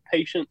a lot of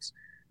patience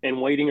and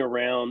waiting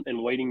around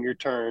and waiting your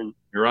turn.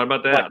 You're right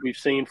about that. Like we've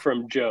seen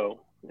from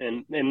Joe,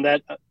 and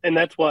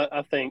that's what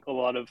I think a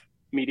lot of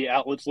media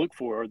outlets look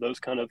for, are those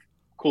kind of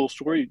cool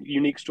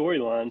unique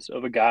storylines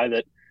of a guy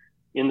that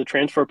in the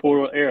transfer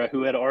portal era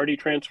who had already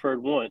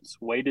transferred once,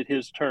 waited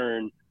his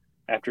turn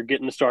after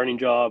getting the starting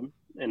job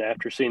and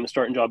after seeing the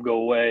starting job go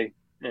away,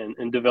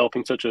 and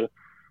developing such a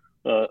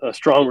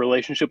strong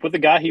relationship with the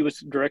guy he was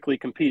directly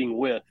competing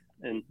with,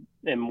 and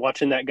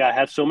watching that guy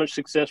have so much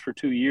success for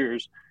 2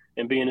 years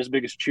and being his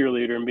biggest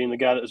cheerleader and being the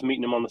guy that was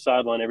meeting him on the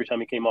sideline every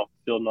time he came off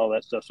the field and all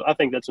that stuff. So I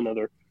think that's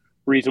another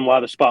reason why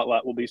the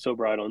spotlight will be so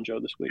bright on Joe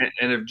this week.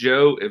 And if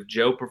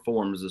Joe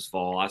performs this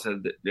fall, I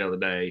said the other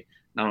day,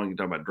 not only can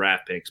talk about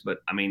draft picks, but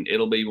I mean,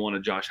 it'll be one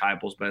of Josh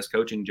Heupel's best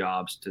coaching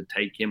jobs to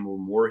take him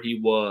from where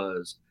he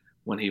was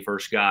when he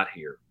first got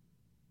here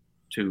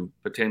to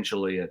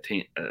potentially a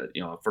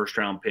first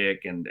round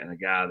pick and a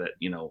guy that,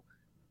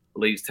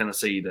 leads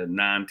Tennessee to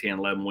 9, 10,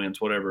 11 wins,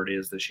 whatever it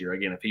is this year.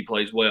 Again, if he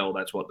plays well,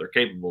 that's what they're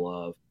capable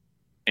of.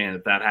 And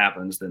if that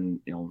happens,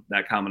 then,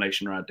 that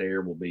combination right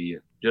there will be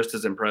just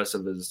as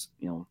impressive as,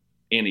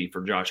 any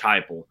for Josh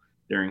Heupel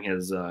during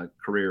his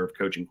career of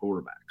coaching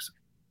quarterbacks.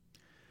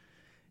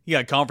 You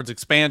got conference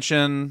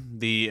expansion,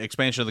 the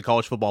expansion of the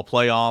college football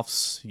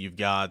playoffs. You've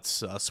got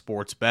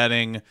sports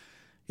betting. You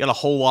got a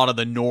whole lot of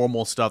the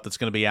normal stuff that's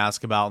going to be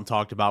asked about and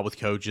talked about with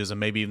coaches and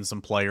maybe even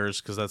some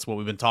players, because that's what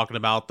we've been talking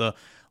about the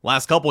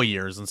last couple of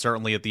years, and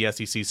certainly at the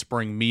SEC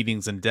spring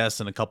meetings in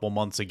Destin a couple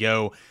months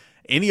ago.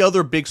 Any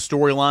other big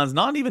storylines,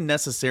 not even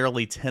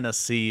necessarily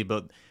Tennessee,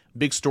 but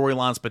big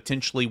storylines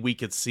potentially we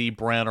could see,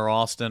 Brent or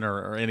Austin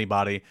or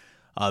anybody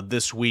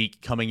this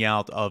week coming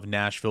out of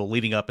Nashville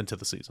leading up into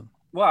the season?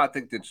 Well, I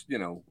think that's,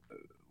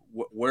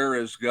 where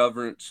is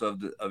governance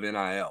of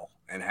NIL,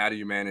 and how do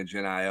you manage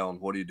NIL,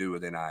 and what do you do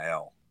with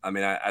NIL? I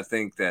mean, I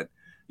think that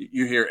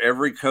you hear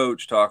every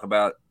coach talk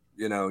about,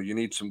 you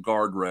need some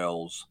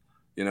guardrails,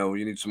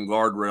 you need some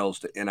guardrails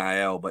to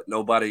NIL, but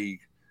nobody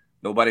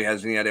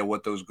has any idea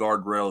what those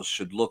guardrails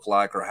should look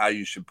like or how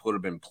you should put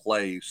them in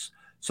place.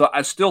 So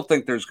I still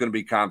think there's going to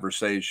be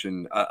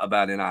conversation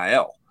about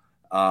NIL,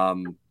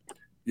 and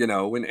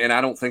I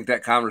don't think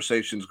that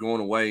conversation is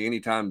going away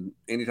anytime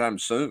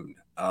soon.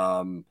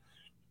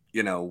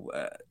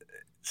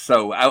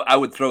 So I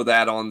would throw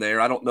that on there.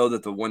 I don't know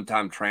that the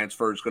one-time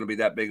transfer is going to be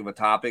that big of a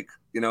topic,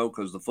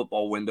 because the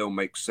football window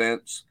makes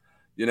sense.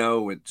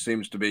 It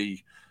seems to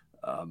be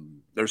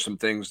there's some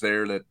things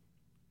there that,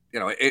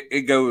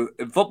 it goes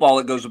in football.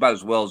 It goes about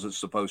as well as it's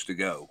supposed to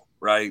go,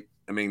 right?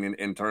 I mean,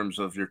 in terms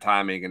of your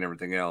timing and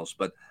everything else.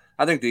 But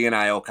I think the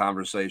NIL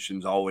conversation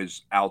is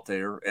always out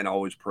there and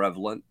always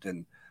prevalent.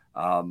 And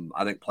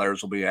I think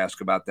players will be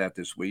asked about that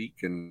this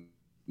week, and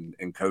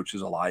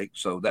coaches alike.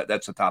 So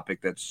that's a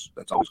topic that's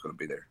always going to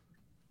be there.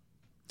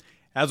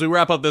 As we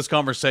wrap up this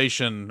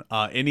conversation,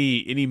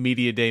 any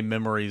media day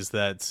memories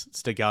that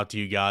stick out to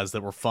you guys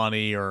that were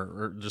funny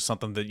or just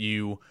something that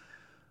you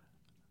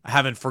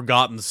haven't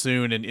forgotten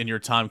soon in your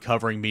time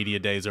covering media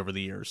days over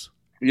the years?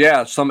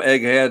 Yeah, some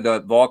egghead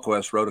at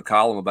VolQuest wrote a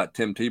column about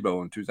Tim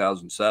Tebow in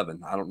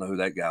 2007. I don't know who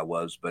that guy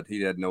was, but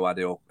he had no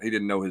idea. He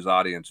didn't know his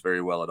audience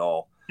very well at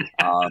all.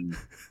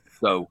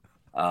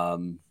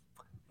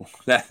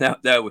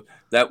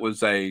 That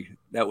was a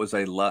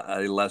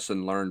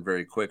lesson learned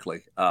very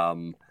quickly.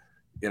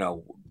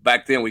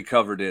 Back then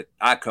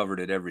I covered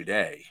it every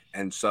day.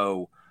 And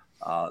so,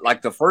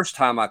 like the first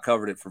time I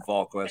covered it for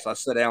VolQuest, I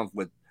sat down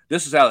with,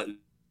 this is how it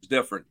was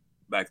different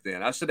back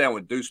then. I sat down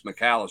with Deuce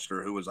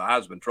McAllister, who was a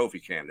Heisman Trophy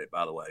candidate,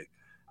 by the way.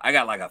 I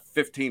got like a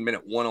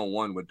 15-minute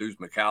one-on-one with Deuce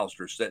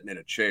McAllister sitting in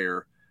a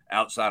chair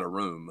outside a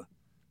room,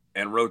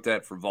 and wrote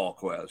that for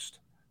VolQuest.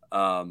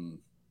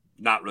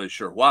 Not really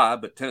sure why,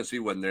 but Tennessee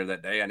wasn't there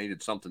that day. I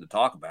needed something to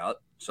talk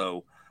about.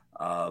 So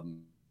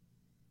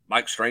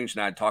Mike Strange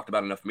and I had talked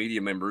about enough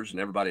media members and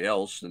everybody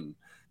else and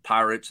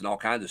Pirates and all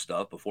kinds of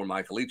stuff before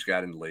Michael Leach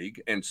got in the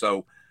league. And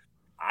so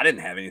I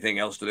didn't have anything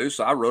else to do.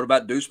 So I wrote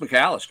about Deuce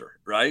McAllister,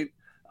 right?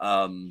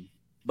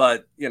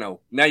 But,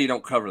 now you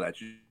don't cover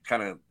that. You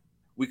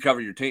we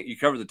cover your team, you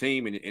cover the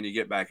team and you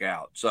get back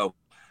out. So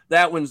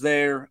that one's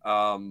there.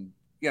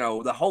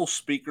 The whole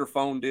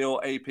speakerphone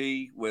deal,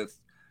 AP, with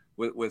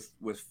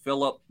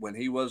Phillip when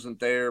he wasn't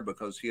there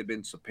because he had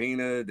been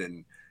subpoenaed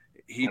and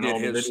he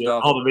did his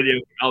stuff. All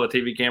the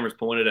TV cameras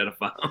pointed at a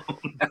phone.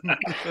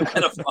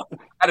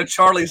 At a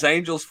Charlie's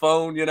Angels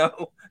phone,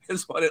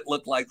 is what it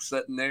looked like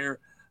sitting there.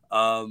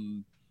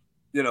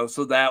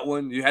 So that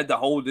one, you had the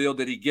whole deal.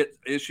 Did he get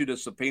issued a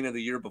subpoena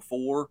the year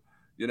before,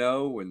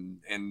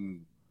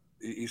 and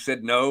he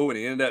said no, and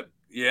he ended up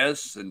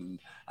yes, and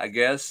I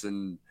guess,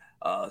 and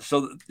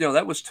so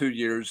that was 2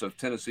 years of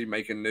Tennessee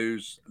making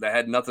news that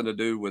had nothing to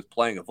do with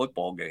playing a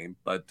football game.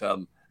 But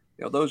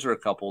those are a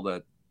couple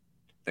that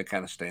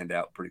kind of stand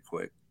out pretty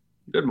quick.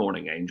 Good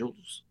morning,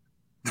 Angels.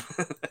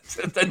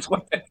 That's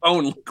what that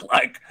phone looked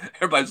like.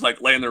 Everybody's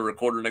like laying their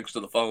recorder next to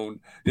the phone.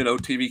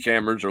 TV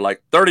cameras are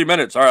like 30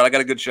 minutes. All right, I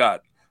got a good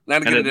shot. Now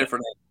to get a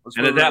different.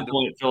 And at that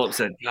point, Phillip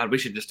said, "God, we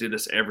should just do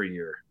this every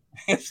year."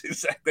 That's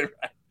exactly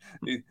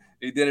right.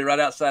 He did it right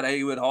outside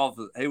Haywood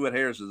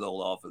Harris's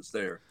old office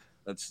there.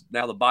 That's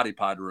now the Body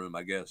Pod room,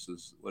 I guess,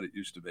 is what it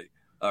used to be,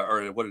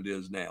 or what it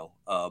is now.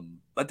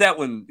 But that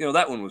one,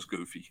 that one was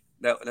goofy.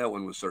 That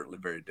one was certainly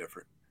very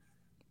different.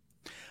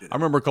 I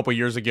remember a couple of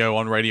years ago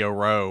on Radio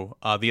Row,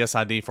 the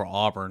SID for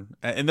Auburn,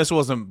 and this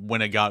wasn't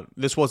when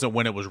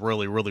it was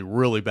really, really,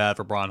 really bad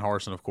for Brian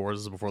Harsin. Of course,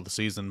 this is before the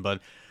season,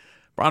 but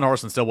Brian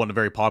Harsin still wasn't a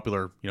very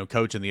popular,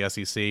 coach in the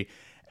SEC.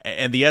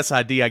 And the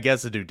SID, I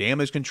guess, to do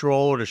damage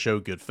control or to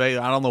show good faith.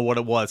 I don't know what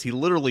it was. He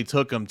literally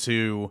took them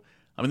to.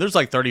 There's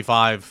like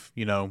 35,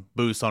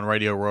 booths on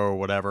Radio Row or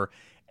whatever,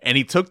 and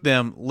he took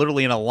them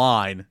literally in a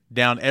line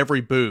down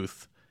every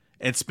booth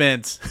and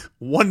spent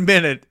 1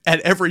 minute at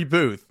every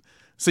booth.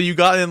 So you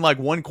got in like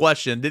one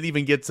question, didn't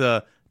even get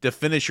to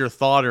finish your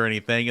thought or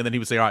anything, and then he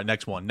would say, all right,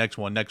 next one.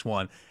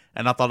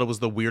 And I thought it was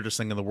the weirdest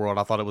thing in the world.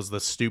 I thought it was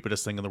the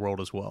stupidest thing in the world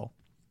as well.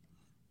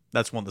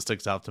 That's one that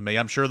sticks out to me.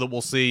 I'm sure that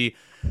we'll see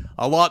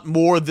a lot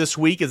more this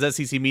week as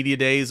SEC Media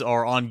Days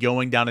are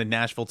ongoing down in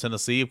Nashville,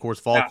 Tennessee. Of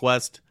course,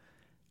 VolQuest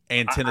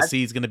and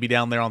Tennessee is going to be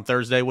down there on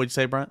Thursday. What'd you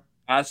say, Brent?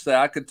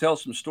 I could tell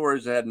some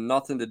stories that had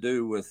nothing to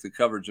do with the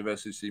coverage of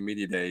SEC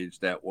Media Days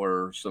that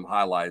were some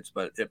highlights,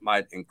 but it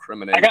might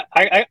incriminate.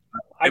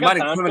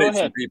 Incriminate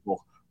some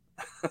people.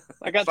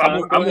 I got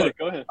time. Go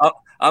ahead.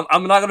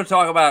 I'm not going to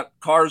talk about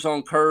cars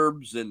on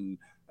curbs and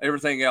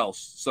everything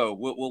else. So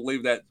we'll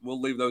leave that. We'll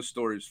leave those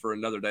stories for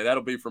another day.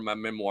 That'll be from my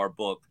memoir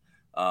book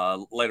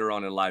later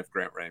on in life,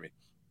 Grant Ramey.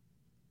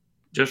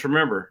 Just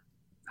remember,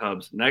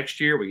 Hubs, next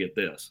year we get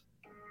this.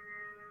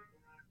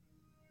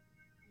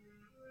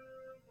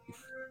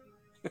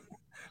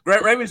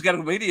 Grant Ramey's got a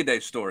media day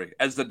story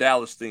as the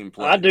Dallas theme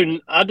player. I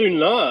do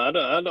not.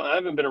 I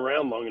haven't been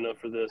around long enough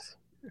for this.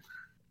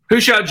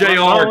 Who shot JR,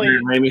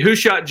 Grant Ramey? Who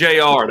shot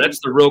JR? That's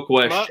the real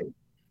question.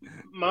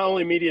 My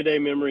only media day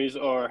memories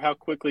are how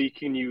quickly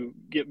can you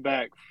get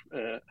back,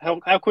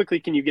 how quickly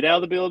can you get out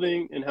of the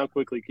building, and how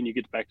quickly can you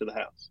get back to the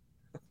house.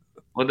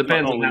 Well, it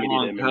depends on how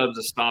long Cubs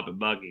to stop at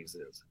Buc-ee's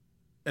is.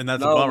 And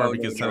that's a bummer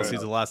because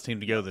Tennessee's the last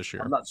team to go this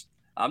year.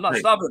 I'm not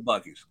stopping at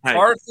Buc-ee's.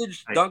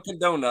 Carthage, Dunkin'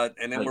 Donut,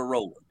 and then we're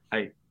rolling.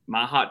 Hey,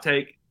 my hot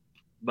take,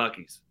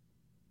 Buc-ee's.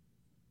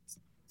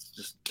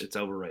 It's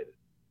overrated.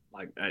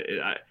 Like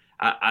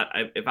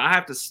if I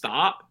have to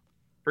stop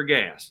for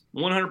gas,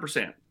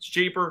 100%, it's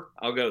cheaper,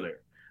 I'll go there.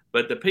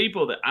 But the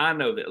people that I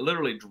know that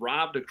literally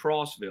drive to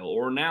Crossville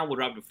or now will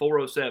drive to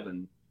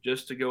 407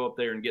 just to go up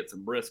there and get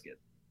some brisket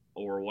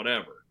or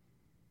whatever,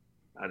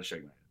 I had to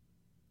shake my head.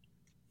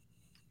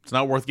 It's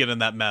not worth getting in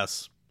that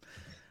mess.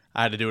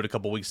 I had to do it a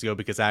couple weeks ago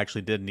because I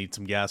actually did need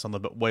some gas on the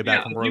way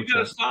back from road trip. You got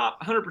to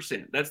stop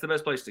 100%. That's the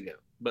best place to go.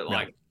 But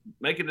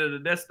making it a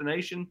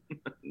destination,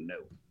 no.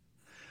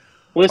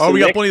 Listen, we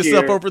got plenty of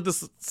stuff over at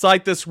the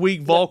site this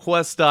week,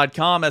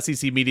 volquest.com.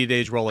 SEC Media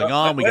Days rolling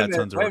on. We got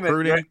tons of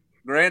recruiting.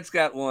 Grant's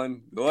got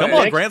one. Come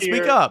on, Grant,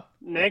 speak up.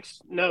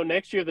 Next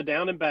year, the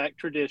down and back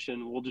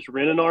tradition, we'll just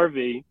rent an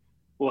RV.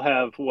 We'll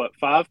have,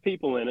 5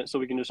 people in it, so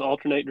we can just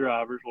alternate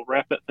drivers. We'll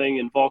wrap that thing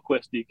in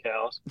VolQuest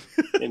decals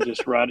and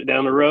just ride it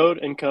down the road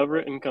and cover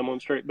it and come on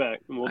straight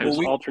back. And we'll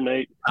just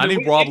alternate. I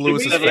need Rob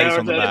Lewis's face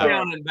on the back.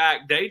 Down and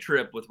back day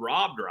trip with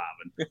Rob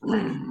driving.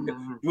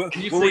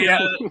 Can you see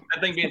that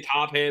thing being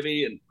top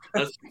heavy and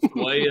us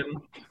swaying?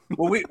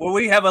 Will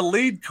we have a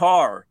lead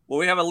car? Will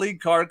we have a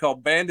lead car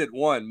called Bandit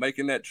 1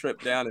 making that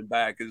trip down and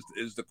back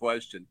is the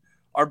question.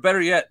 Or better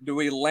yet, do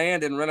we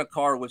land and rent a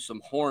car with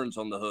some horns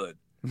on the hood?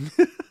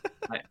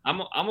 I'm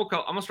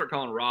gonna start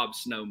calling Rob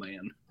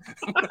Snowman.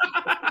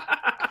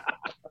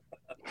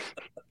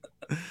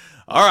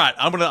 All right,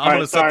 I'm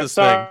gonna set this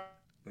thing. Sorry.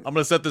 I'm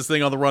going to set this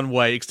thing on the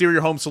runway.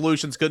 Exterior Home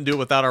Solutions, couldn't do it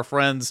without our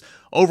friends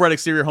over at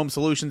Exterior Home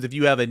Solutions. If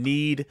you have a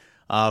need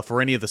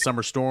for any of the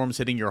summer storms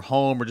hitting your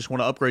home or just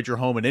want to upgrade your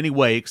home in any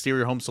way,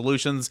 Exterior Home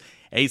Solutions,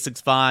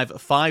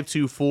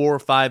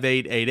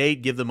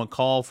 865-524-5888. Give them a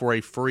call for a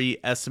free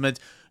estimate.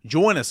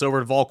 Join us over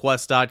at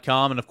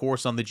VolQuest.com and, of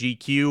course, on the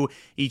GQ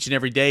each and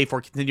every day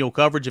for continual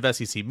coverage of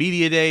SEC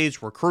Media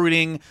Days,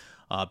 recruiting,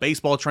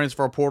 baseball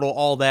transfer portal,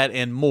 all that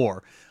and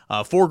more.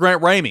 For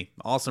Grant Ramey,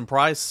 Austin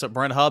Price,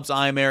 Brent Hubbs,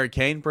 I am Eric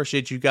Kane.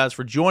 Appreciate you guys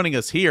for joining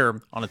us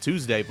here on a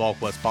Tuesday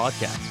VolQuest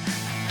podcast.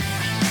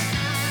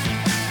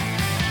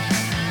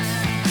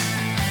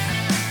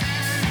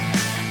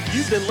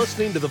 You've been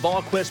listening to the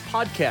VolQuest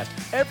podcast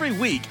every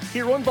week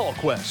here on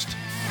VolQuest.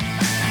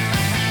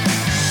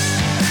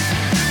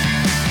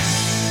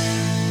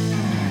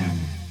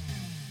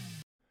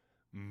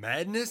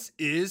 Madness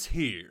is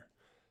here.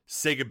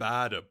 Say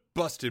goodbye to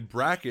busted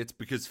brackets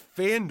because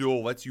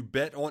FanDuel lets you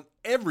bet on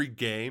every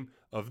game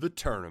of the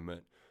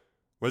tournament.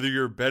 Whether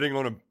you're betting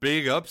on a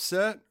big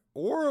upset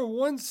or a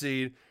 1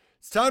 seed,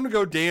 it's time to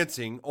go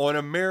dancing on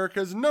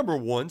America's #1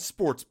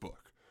 sportsbook.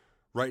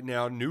 Right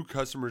now, new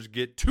customers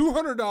get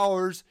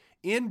 $200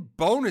 in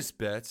bonus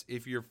bets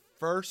if your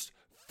first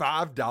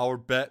 $5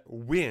 bet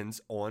wins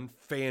on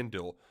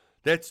FanDuel.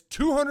 That's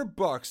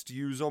 $200 to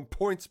use on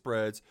point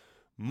spreads,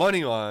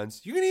 money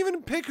lines. You can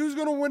even pick who's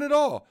going to win it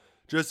all.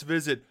 Just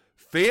visit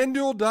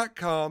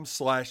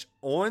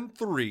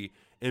FanDuel.com/on3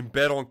 and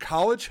bet on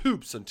college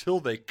hoops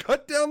until they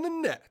cut down the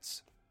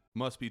nets.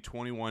 Must be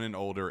 21 and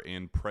older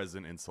and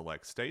present in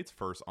select states.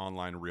 First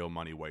online real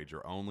money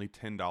wager only.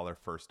 $10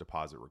 first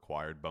deposit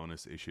required.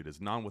 Bonus issued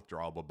as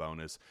non-withdrawable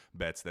bonus.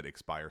 Bets that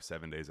expire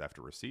 7 days after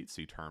receipt.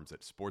 See terms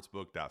at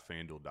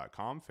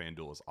sportsbook.fanduel.com.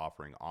 FanDuel is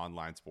offering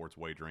online sports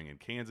wagering in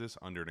Kansas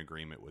under an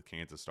agreement with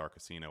Kansas Star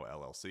Casino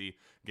LLC.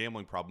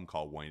 Gambling problem?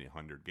 Call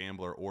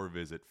 1-800-GAMBLER or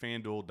visit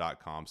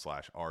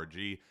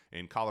fanduel.com/RG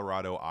in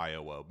Colorado,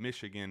 Iowa,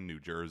 Michigan, New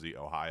Jersey,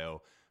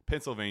 Ohio,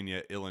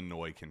 Pennsylvania,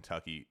 Illinois,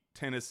 Kentucky,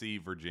 Tennessee,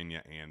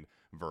 Virginia, and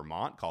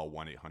Vermont. Call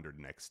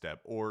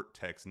 1-800-NEXT-STEP or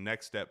text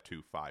NEXT-STEP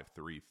to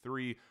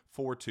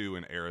 53342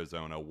 in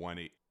Arizona,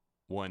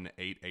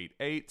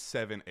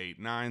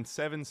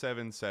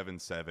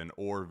 1-888-789-7777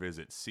 or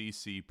visit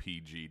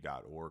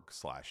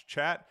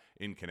ccpg.org/chat.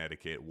 In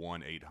Connecticut,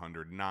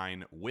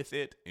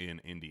 1-800-9-WITH-IT.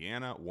 In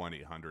Indiana,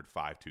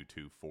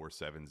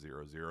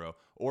 1-800-522-4700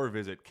 or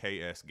visit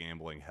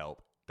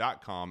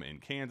ksgamblinghelp.com. In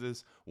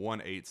Kansas,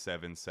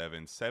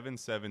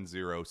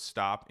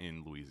 1-877-770-STOP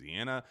in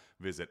Louisiana.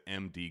 Visit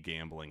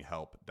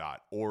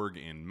mdgamblinghelp.org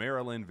in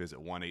Maryland. Visit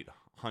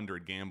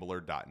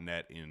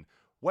 1-800-gambler.net in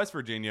West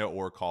Virginia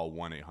or call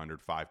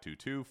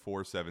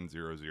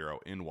 1-800-522-4700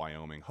 in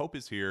Wyoming. Hope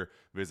is here.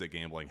 Visit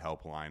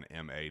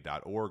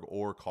gamblinghelplinema.org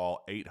or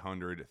call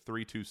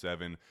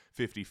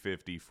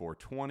 800-327-5050 for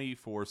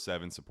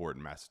 24/7 support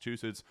in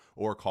Massachusetts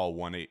or call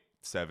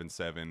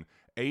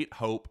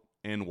 1-877-8-HOPE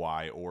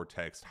NY or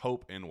text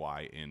HOPE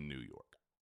NY in New York.